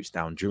some notes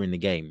down during the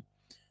game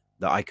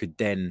that I could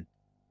then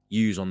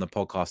use on the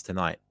podcast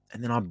tonight.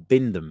 And then I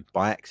binned them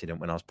by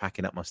accident when I was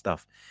packing up my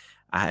stuff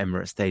at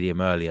Emirates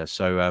Stadium earlier.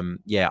 So,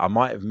 I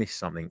might have missed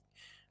something.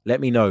 Let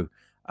me know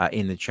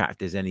in the chat if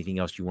there's anything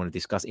else you want to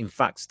discuss. In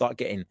fact, start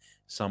getting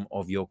some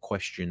of your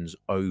questions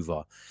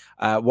over.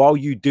 While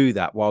you do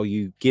that, while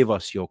you give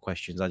us your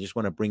questions, I just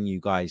want to bring you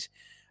guys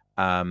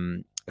a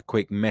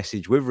quick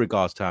message with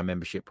regards to our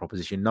membership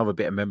proposition. Another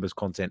bit of members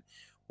content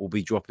will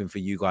be dropping for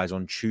you guys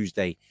on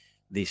Tuesday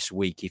this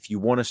week. If you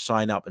want to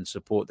sign up and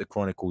support the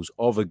Chronicles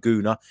of a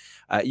Gooner,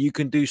 you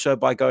can do so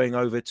by going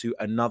over to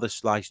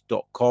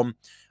anotherslice.com.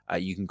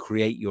 You can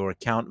create your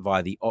account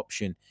via the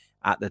option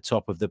at the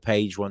top of the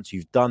page. Once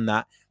you've done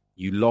that,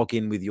 you log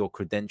in with your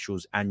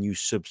credentials and you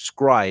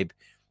subscribe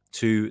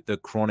to the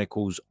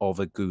Chronicles of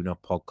a Gooner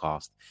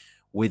podcast.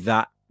 With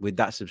that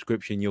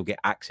subscription, you'll get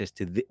access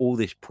to all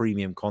this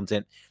premium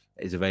content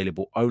that is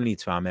available only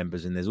to our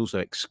members. And there's also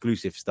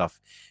exclusive stuff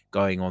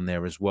going on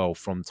there as well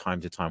from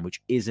time to time,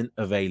 which isn't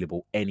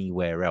available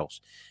anywhere else.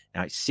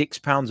 Now, it's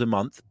 £6 a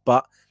month,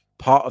 but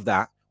part of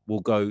that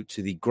will go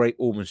to the Great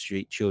Ormond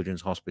Street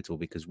Children's Hospital,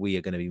 because we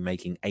are going to be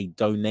making a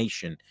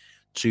donation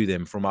to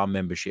them from our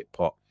membership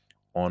pot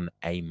on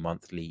a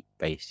monthly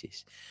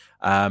basis.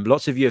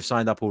 Lots of you have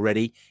signed up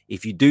already.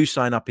 If you do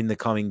sign up in the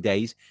coming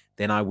days,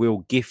 then I will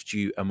gift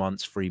you a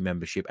month's free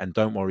membership. And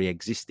don't worry,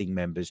 existing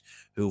members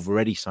who have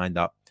already signed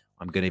up,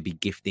 I'm going to be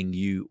gifting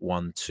you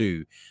one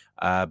too.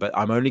 But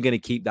I'm only going to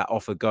keep that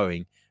offer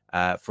going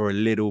for a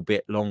little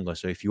bit longer.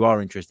 So if you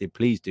are interested,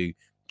 please do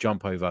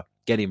jump over,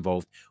 get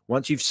involved.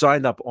 Once you've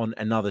signed up on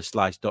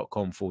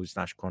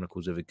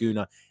anotherslice.com/Chronicles of a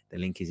Gooner, the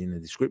link is in the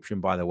description,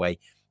 by the way,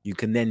 you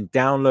can then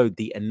download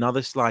the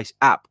Another Slice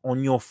app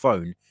on your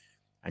phone,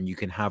 and you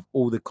can have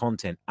all the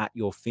content at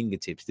your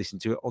fingertips. Listen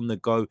to it on the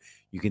go.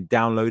 You can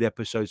download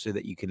episodes so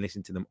that you can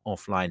listen to them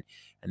offline.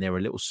 And there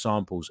are little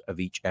samples of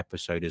each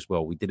episode as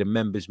well. We did a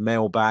members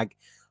mailbag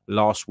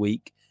last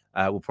week.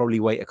 We'll probably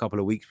wait a couple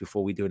of weeks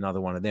before we do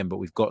another one of them. But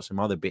we've got some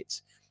other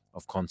bits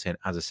of content,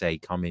 as I say,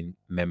 coming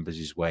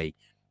members' way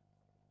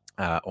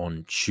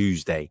on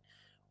Tuesday.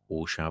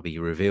 All shall be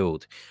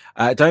revealed.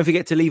 Don't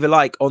forget to leave a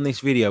like on this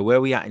video. Where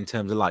are we at in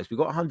terms of likes? We've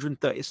got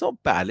 130. It's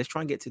not bad. Let's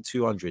try and get to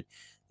 200.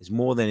 There's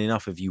more than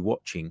enough of you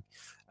watching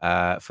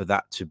for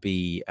that to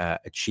be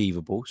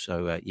achievable.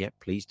 So, yeah,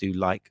 please do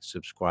like,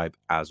 subscribe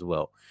as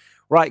well.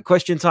 Right,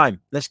 question time.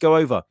 Let's go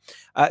over.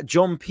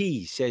 John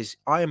P says,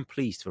 I am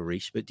pleased for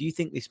Reiss, but do you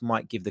think this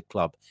might give the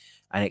club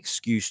an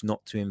excuse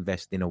not to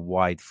invest in a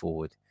wide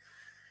forward?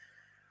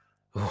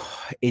 Oh,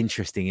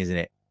 interesting, isn't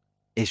it?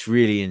 It's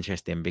really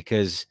interesting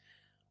because,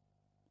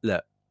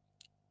 look,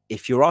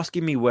 if you're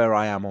asking me where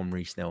I am on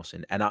Reiss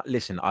Nelson, and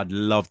listen, I'd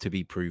love to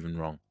be proven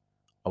wrong.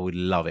 I would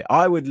love it.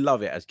 I would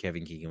love it, as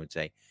Kevin Keegan would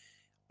say.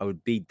 I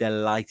would be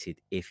delighted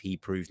if he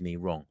proved me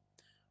wrong.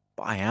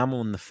 But I am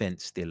on the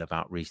fence still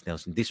about Reiss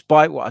Nelson,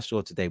 despite what I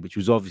saw today, which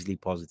was obviously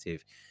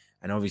positive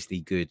and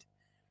obviously good.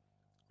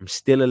 I'm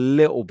still a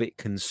little bit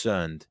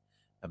concerned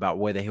about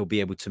whether he'll be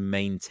able to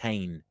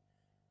maintain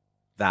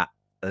that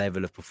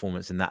level of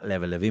performance and that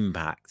level of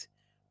impact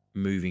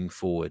moving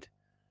forward.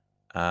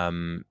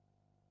 Yeah,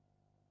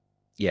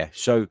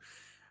 so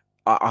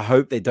I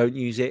hope they don't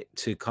use it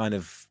to kind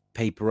of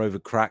paper over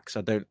cracks.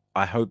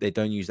 I hope they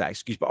don't use that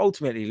excuse. But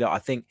ultimately, look, I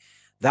think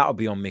that'll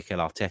be on Mikel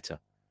Arteta.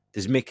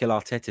 Does Mikel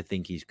Arteta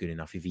think he's good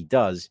enough? If he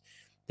does,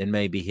 then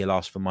maybe he'll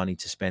ask for money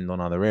to spend on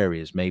other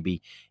areas.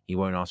 Maybe he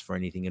won't ask for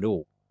anything at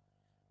all.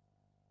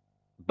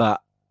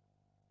 But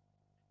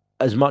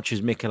as much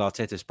as Mikel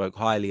Arteta spoke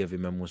highly of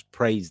him and was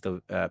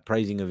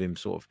praising of him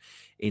sort of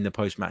in the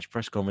post-match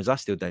press conference, I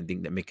still don't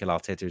think that Mikel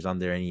Arteta is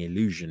under any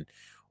illusion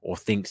or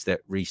thinks that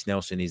Reiss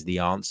Nelson is the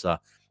answer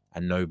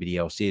and nobody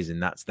else is,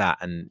 and that's that.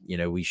 And, you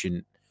know, we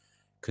shouldn't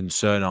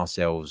concern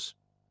ourselves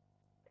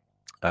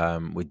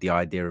with the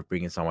idea of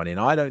bringing someone in.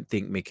 I don't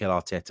think Mikel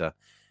Arteta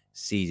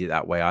sees it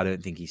that way. I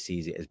don't think he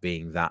sees it as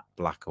being that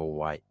black or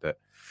white, but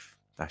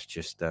that's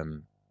just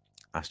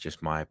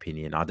my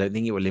opinion. I don't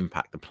think it will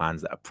impact the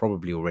plans that are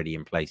probably already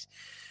in place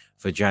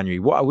for January.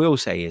 What I will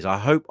say is I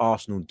hope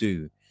Arsenal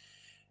do,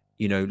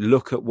 you know,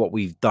 look at what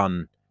we've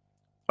done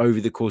over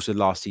the course of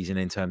last season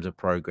in terms of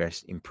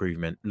progress,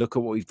 improvement. Look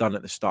at what we've done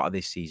at the start of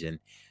this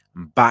season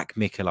and back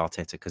Mikel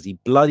Arteta because he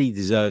bloody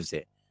deserves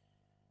it.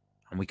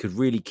 And we could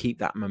really keep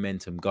that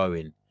momentum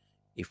going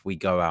if we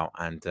go out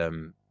and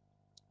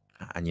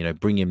you know,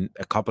 bring in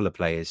a couple of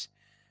players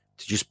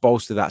to just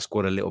bolster that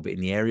squad a little bit in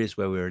the areas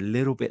where we're a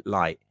little bit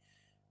light.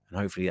 And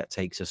hopefully that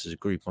takes us as a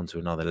group onto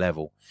another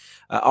level.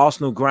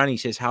 Arsenal Granny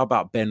says, how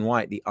about Ben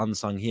White, the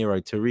unsung hero?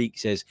 Tariq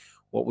says,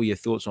 what were your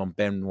thoughts on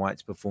Ben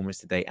White's performance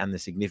today and the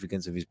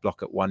significance of his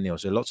block at 1-0?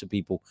 So lots of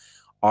people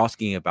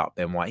asking about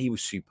Ben White. He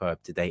was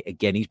superb today.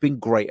 Again, he's been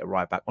great at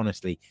right back.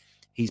 Honestly,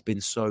 he's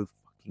been so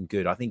fucking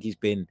good. I think he's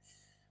been,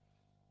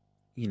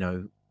 you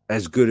know,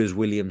 as good as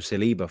William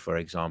Saliba, for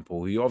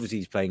example, who obviously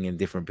is playing in a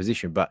different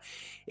position, but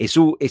it's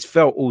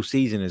felt all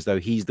season as though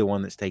he's the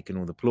one that's taken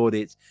all the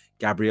plaudits.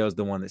 Gabriel's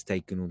the one that's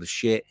taken all the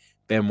shit.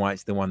 Ben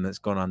White's the one that's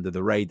gone under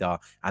the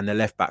radar, and the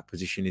left back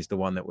position is the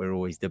one that we're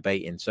always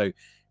debating. So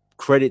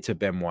credit to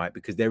Ben White,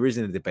 because there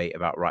isn't a debate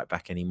about right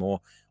back anymore.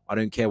 I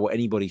don't care what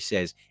anybody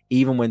says,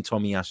 even when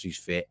Tomiyasu's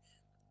fit,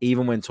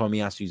 even when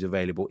Tomiyasu's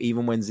available,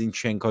 even when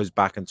Zinchenko's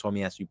back and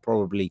Tomiyasu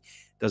probably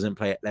doesn't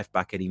play at left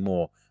back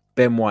anymore.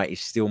 Ben White is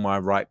still my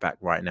right back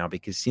right now,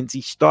 because since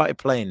he started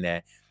playing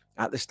there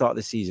at the start of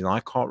the season,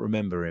 I can't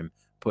remember him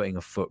putting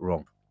a foot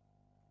wrong.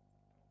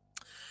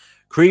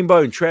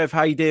 Creambone, Trev,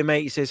 how you doing,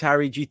 mate? He says,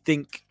 Harry, do you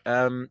think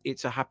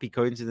it's a happy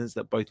coincidence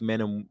that both men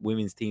and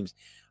women's teams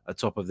are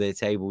top of their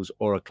tables,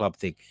 or a club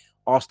thing?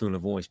 Arsenal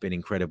have always been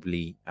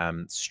incredibly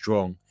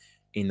strong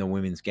in the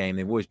women's game.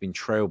 They've always been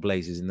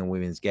trailblazers in the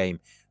women's game.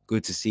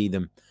 Good to see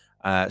them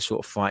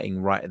sort of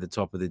fighting right at the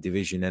top of the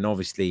division. And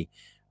obviously,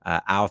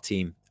 our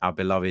team, our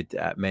beloved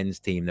men's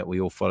team that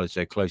we all follow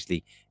so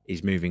closely,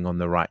 is moving on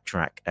the right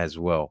track as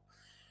well.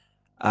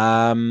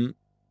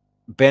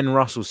 Ben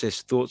Russell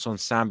says, thoughts on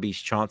Sambi's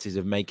chances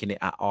of making it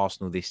at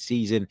Arsenal this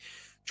season?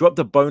 Dropped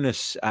a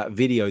bonus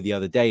video the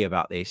other day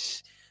about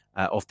this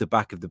off the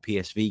back of the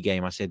PSV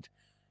game. I said,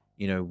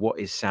 you know, what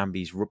is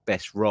Sambi's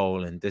best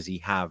role, and does he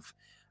have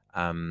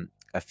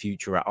a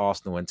future at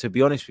Arsenal? And to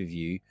be honest with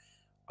you,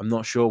 I'm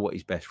not sure what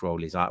his best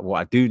role is. What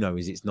I do know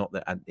is it's not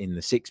that in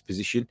the 6th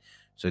position.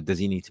 So does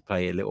he need to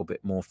play a little bit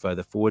more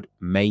further forward?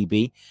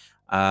 Maybe.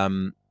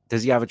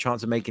 Does he have a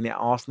chance of making it at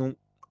Arsenal?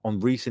 On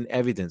recent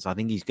evidence, I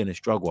think he's going to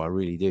struggle. I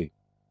really do.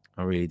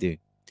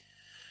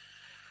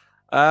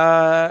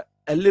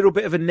 A little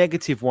bit of a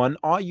negative one.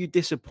 Are you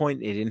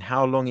disappointed in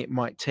how long it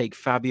might take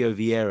Fabio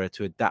Vieira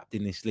to adapt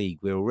in this league?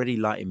 We're already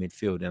light in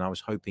midfield, and I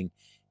was hoping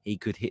he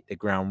could hit the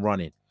ground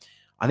running.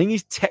 I think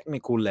his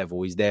technical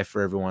level is there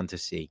for everyone to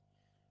see.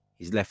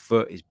 His left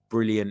foot is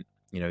brilliant.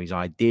 His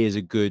ideas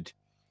are good.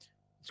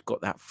 He's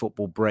got that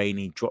football brain.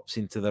 He drops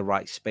into the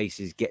right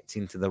spaces, gets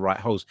into the right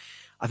holes.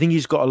 I think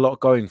he's got a lot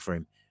going for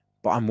him,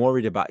 but I'm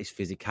worried about his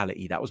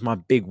physicality. That was my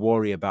big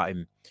worry about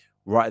him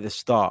right at the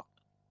start.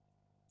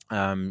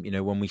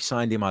 When we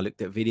signed him, I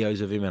looked at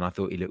videos of him and I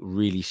thought he looked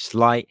really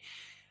slight.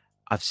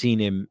 I've seen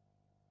him,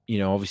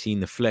 obviously in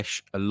the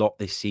flesh a lot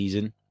this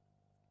season.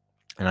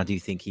 And I do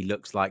think he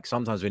looks like,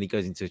 sometimes when he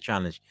goes into a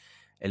challenge,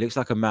 it looks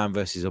like a man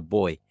versus a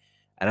boy.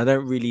 And I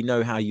don't really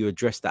know how you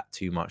address that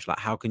too much. Like,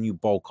 how can you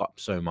bulk up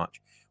so much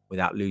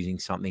without losing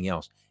something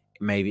else?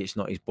 Maybe it's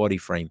not his body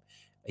frame,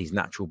 his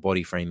natural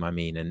body frame, I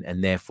mean,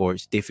 and therefore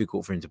it's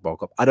difficult for him to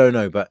bulk up. I don't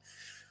know, but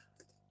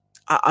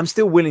I'm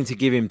still willing to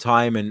give him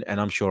time, and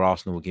I'm sure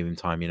Arsenal will give him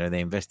time.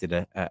 They invested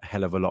a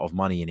hell of a lot of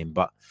money in him,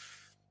 but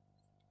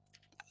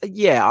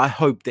yeah, I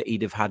hope that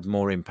he'd have had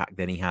more impact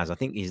than he has. I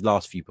think his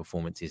last few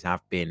performances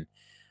have been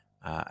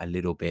a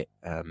little bit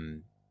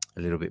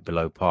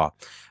below par.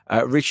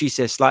 Richie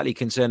says, slightly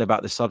concerned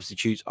about the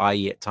substitutes,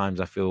 i.e. at times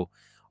I feel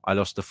I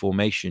lost the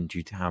formation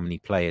due to how many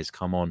players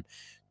come on.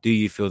 Do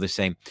you feel the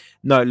same?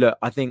 No, look,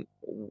 I think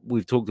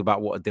we've talked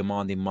about what a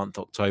demanding month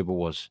October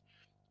was.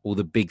 All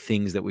the big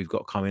things that we've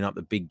got coming up,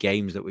 the big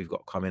games that we've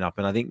got coming up.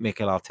 And I think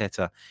Mikel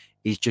Arteta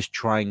is just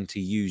trying to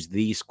use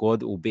the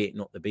squad, albeit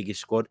not the biggest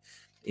squad,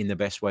 in the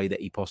best way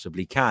that he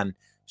possibly can,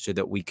 so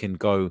that we can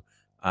go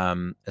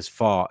as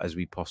far as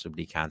we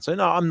possibly can. So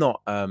no,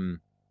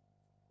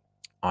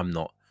 I'm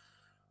not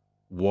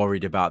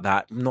worried about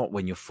that. Not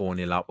when you're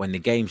 4-0 up. When the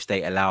game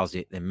state allows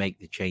it, then make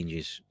the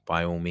changes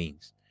by all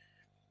means.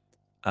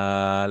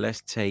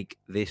 Let's take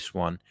this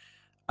one.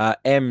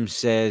 M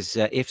says,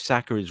 if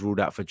Saka is ruled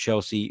out for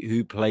Chelsea,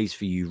 who plays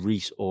for you,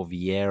 Reiss or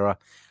Vieira?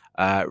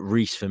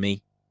 Reiss for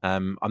me.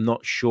 I'm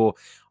not sure.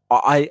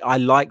 I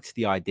liked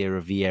the idea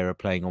of Vieira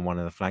playing on one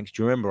of the flanks.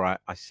 Do you remember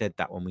I said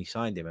that when we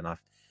signed him, and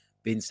I've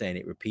been saying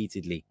it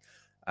repeatedly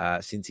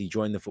since he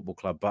joined the football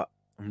club. But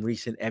on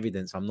recent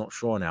evidence, I'm not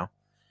sure now.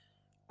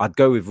 I'd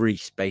go with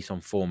Reiss based on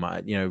form.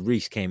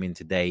 Reiss came in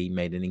today, he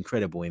made an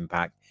incredible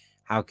impact.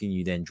 How can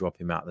you then drop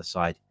him out the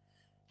side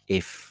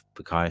if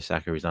Bukayo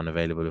Saka is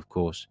unavailable, of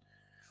course?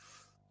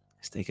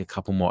 Let's take a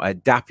couple more.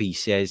 Dappy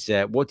says,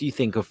 what do you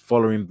think of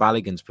following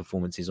Balogun's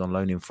performances on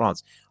loan in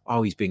France?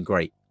 Oh, he's been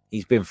great.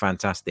 He's been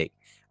fantastic.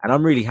 And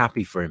I'm really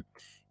happy for him.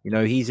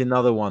 He's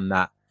another one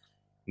that,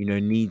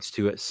 needs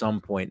to at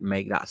some point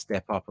make that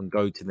step up and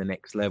go to the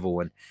next level.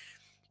 And,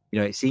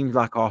 it seems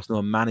like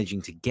Arsenal are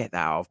managing to get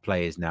that out of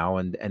players now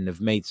and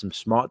have made some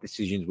smart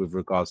decisions with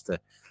regards to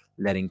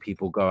letting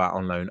people go out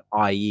on loan,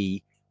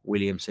 i.e.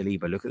 William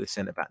Saliba. Look at the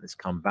centre-back that's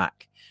come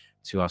back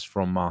to us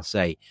from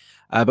Marseille.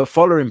 But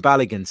following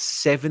Balogun,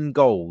 7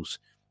 goals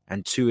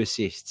and 2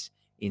 assists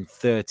in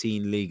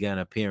 13 Ligue 1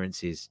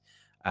 appearances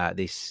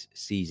this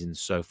season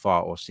so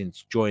far, or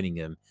since joining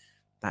them.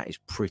 That is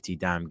pretty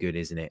damn good,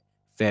 isn't it?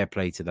 Fair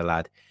play to the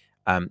lad.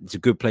 It's a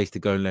good place to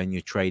go and learn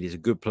your trade. It's a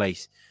good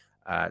place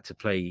to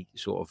play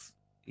sort of,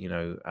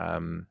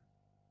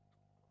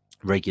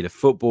 regular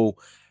football.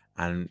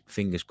 And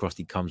fingers crossed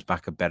he comes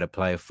back a better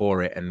player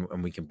for it,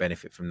 and we can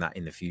benefit from that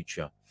in the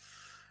future.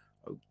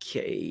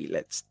 Okay,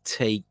 let's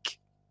take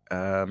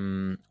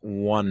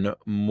one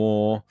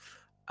more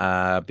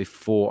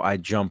before I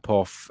jump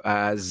off.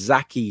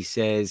 Zaki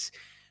says,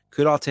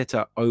 could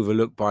Arteta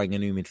overlook buying a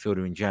new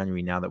midfielder in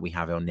January now that we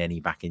have El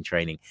Neni back in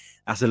training?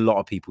 That's a lot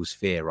of people's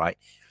fear, right?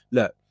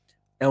 Look,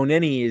 El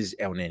Neni is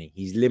El Neni.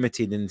 He's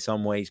limited in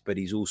some ways, but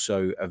he's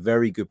also a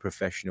very good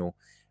professional,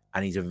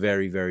 and he's a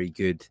very, very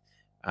good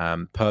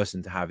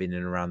person to have in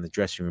and around the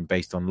dressing room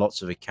based on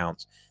lots of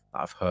accounts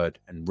that I've heard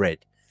and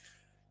read.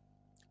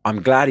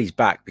 I'm glad he's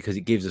back because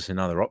it gives us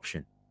another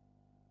option.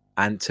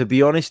 And to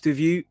be honest with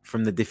you,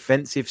 from the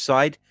defensive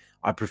side,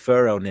 I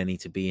prefer El Neni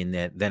to be in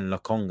there than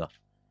Lokonga.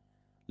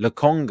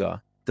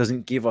 Lokonga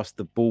doesn't give us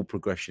the ball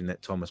progression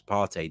that Thomas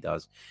Partey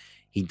does.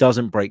 He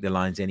doesn't break the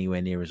lines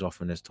anywhere near as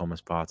often as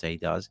Thomas Partey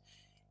does.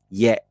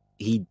 Yet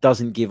he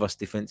doesn't give us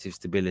defensive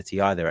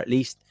stability either. At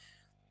least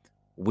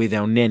with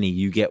El Neni,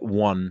 you get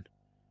one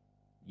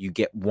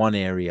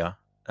area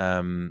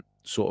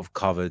sort of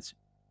covered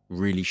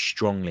really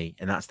strongly,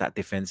 and that's that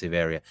defensive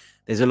area.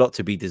 There's a lot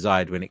to be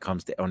desired when it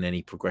comes to El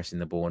Neni progressing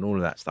the ball and all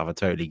of that stuff. I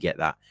totally get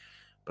that.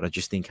 But I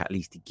just think at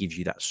least it gives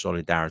you that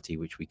solidarity,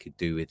 which we could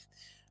do with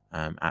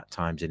at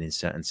times and in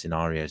certain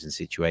scenarios and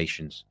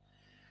situations.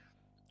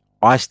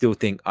 I still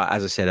think,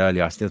 as I said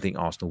earlier, I still think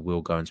Arsenal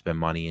will go and spend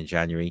money in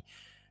January.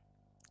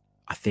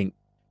 I think,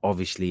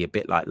 obviously, a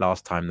bit like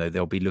last time, though,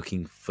 they'll be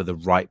looking for the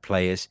right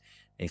players.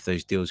 If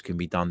those deals can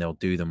be done, they'll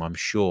do them, I'm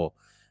sure.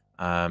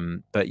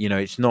 But,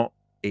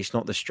 it's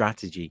not the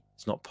strategy.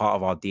 It's not part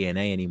of our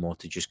DNA anymore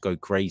to just go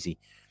crazy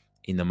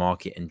in the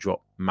market and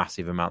drop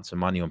massive amounts of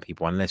money on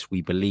people unless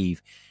we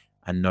believe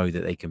and know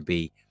that they can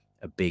be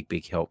a big,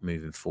 big help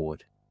moving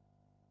forward.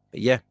 But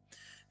yeah,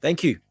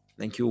 thank you.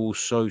 Thank you all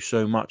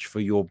so much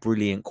for your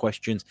brilliant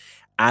questions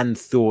and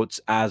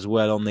thoughts as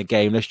well on the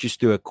game. Let's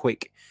just do a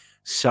quick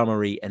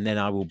summary and then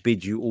I will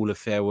bid you all a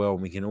farewell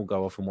and we can all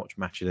go off and watch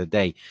Match of the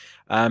Day.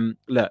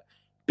 Look,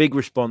 big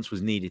response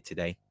was needed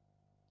today.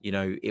 You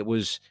know, it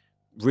was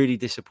really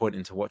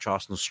disappointing to watch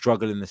Arsenal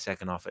struggle in the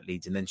second half at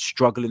Leeds and then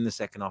struggle in the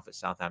second half at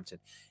Southampton,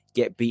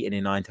 get beaten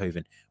in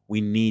Eindhoven. We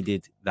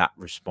needed that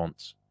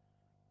response.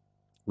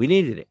 We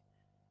needed it.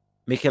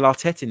 Mikel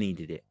Arteta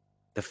needed it.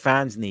 The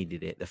fans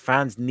needed it. The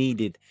fans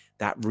needed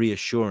that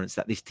reassurance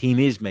that this team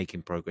is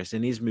making progress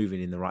and is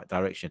moving in the right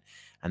direction.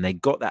 And they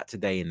got that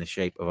today in the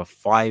shape of a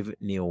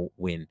 5-0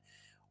 win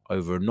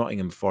over a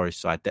Nottingham Forest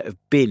side that have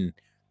been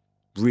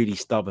really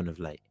stubborn of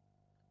late.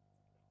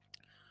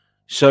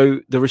 So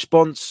the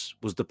response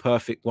was the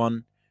perfect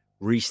one.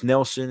 Reiss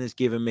Nelson has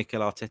given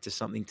Mikel Arteta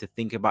something to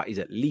think about. He's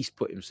at least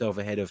put himself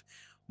ahead of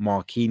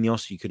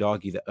Marquinhos. You could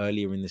argue that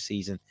earlier in the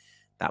season,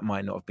 that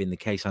might not have been the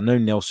case. I know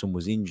Nelson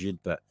was injured,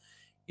 but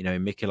you know,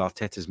 in Mikel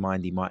Arteta's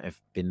mind, he might have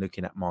been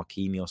looking at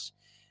Marquinhos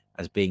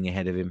as being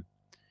ahead of him.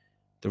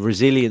 The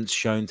resilience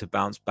shown to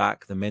bounce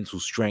back, the mental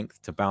strength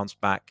to bounce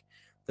back,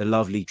 the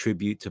lovely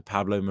tribute to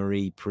Pablo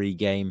Mari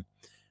pre-game.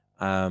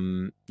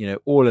 You know,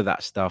 all of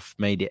that stuff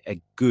made it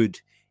a good,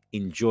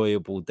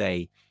 enjoyable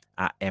day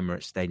at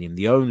Emirates Stadium.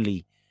 The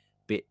only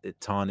bit that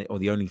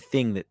the only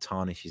thing that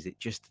tarnishes it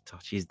just a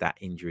touch is that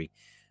injury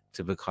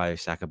to Bukayo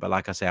Saka. But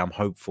like I say, I'm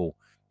hopeful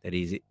that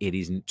it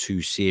isn't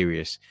too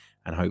serious,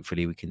 and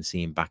hopefully we can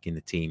see him back in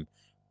the team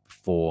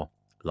before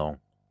long.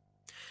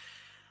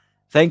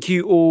 Thank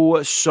you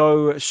all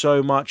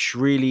so much.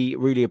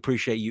 Really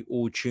appreciate you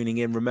all tuning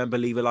in. Remember,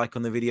 leave a like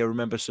on the video.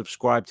 Remember,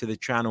 subscribe to the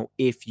channel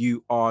if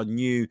you are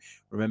new.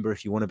 Remember,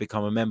 if you want to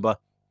become a member,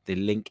 the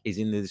link is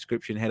in the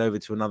description. Head over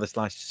to another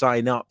slash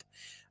sign up.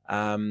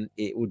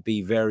 It would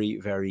be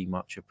very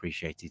much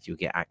appreciated. You'll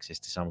get access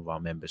to some of our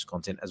members'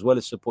 content as well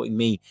as supporting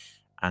me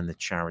and the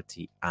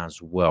charity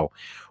as well.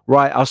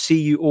 Right, I'll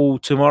see you all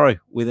tomorrow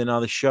with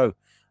another show.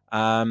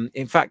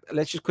 In fact,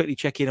 let's just quickly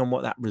check in on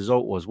what that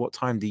result was. What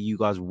time do you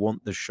guys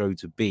want the show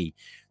to be?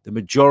 The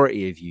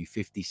majority of you,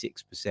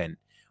 56%,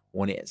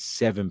 want it at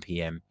 7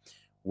 p.m.,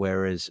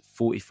 whereas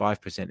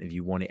 45% of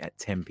you want it at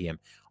 10 p.m.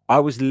 I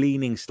was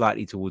leaning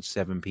slightly towards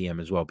 7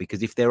 p.m. as well,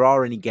 because if there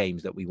are any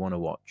games that we want to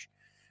watch,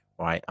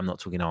 right, I'm not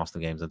talking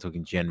Arsenal games, I'm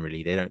talking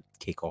generally, they don't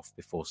kick off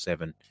before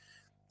 7,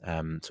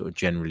 sort of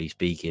generally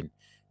speaking.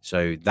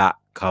 So that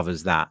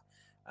covers that.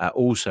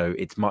 Also,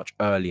 it's much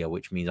earlier,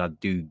 which means I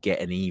do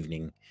get an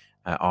evening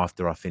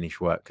after I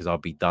finish work, because I'll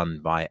be done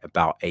by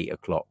about 8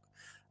 o'clock,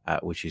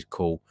 which is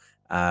cool.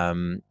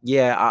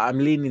 Yeah, I'm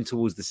leaning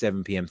towards the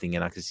 7 p.m. thing,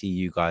 and I can see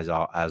you guys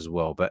are as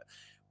well. But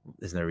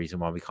there's no reason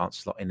why we can't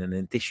slot in an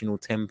additional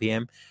 10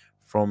 p.m.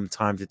 from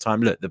time to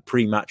time. Look, the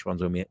pre-match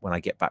ones when I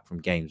get back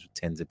from games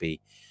tend to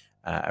be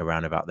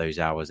around about those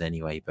hours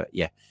anyway. But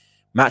yeah,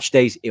 match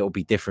days, it'll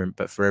be different.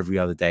 But for every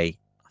other day,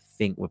 I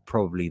think we're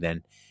probably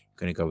then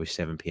going to go with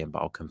 7 p.m.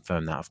 But I'll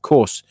confirm that, of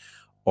course,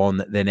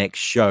 on the next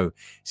show.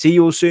 See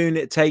you all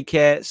soon. Take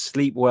care,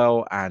 sleep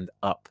well, and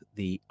up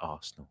the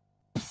Arsenal.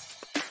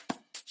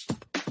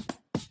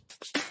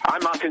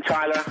 I'm Martin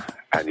Tyler,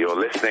 and you're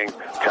listening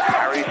to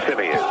Harry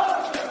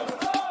Symeou.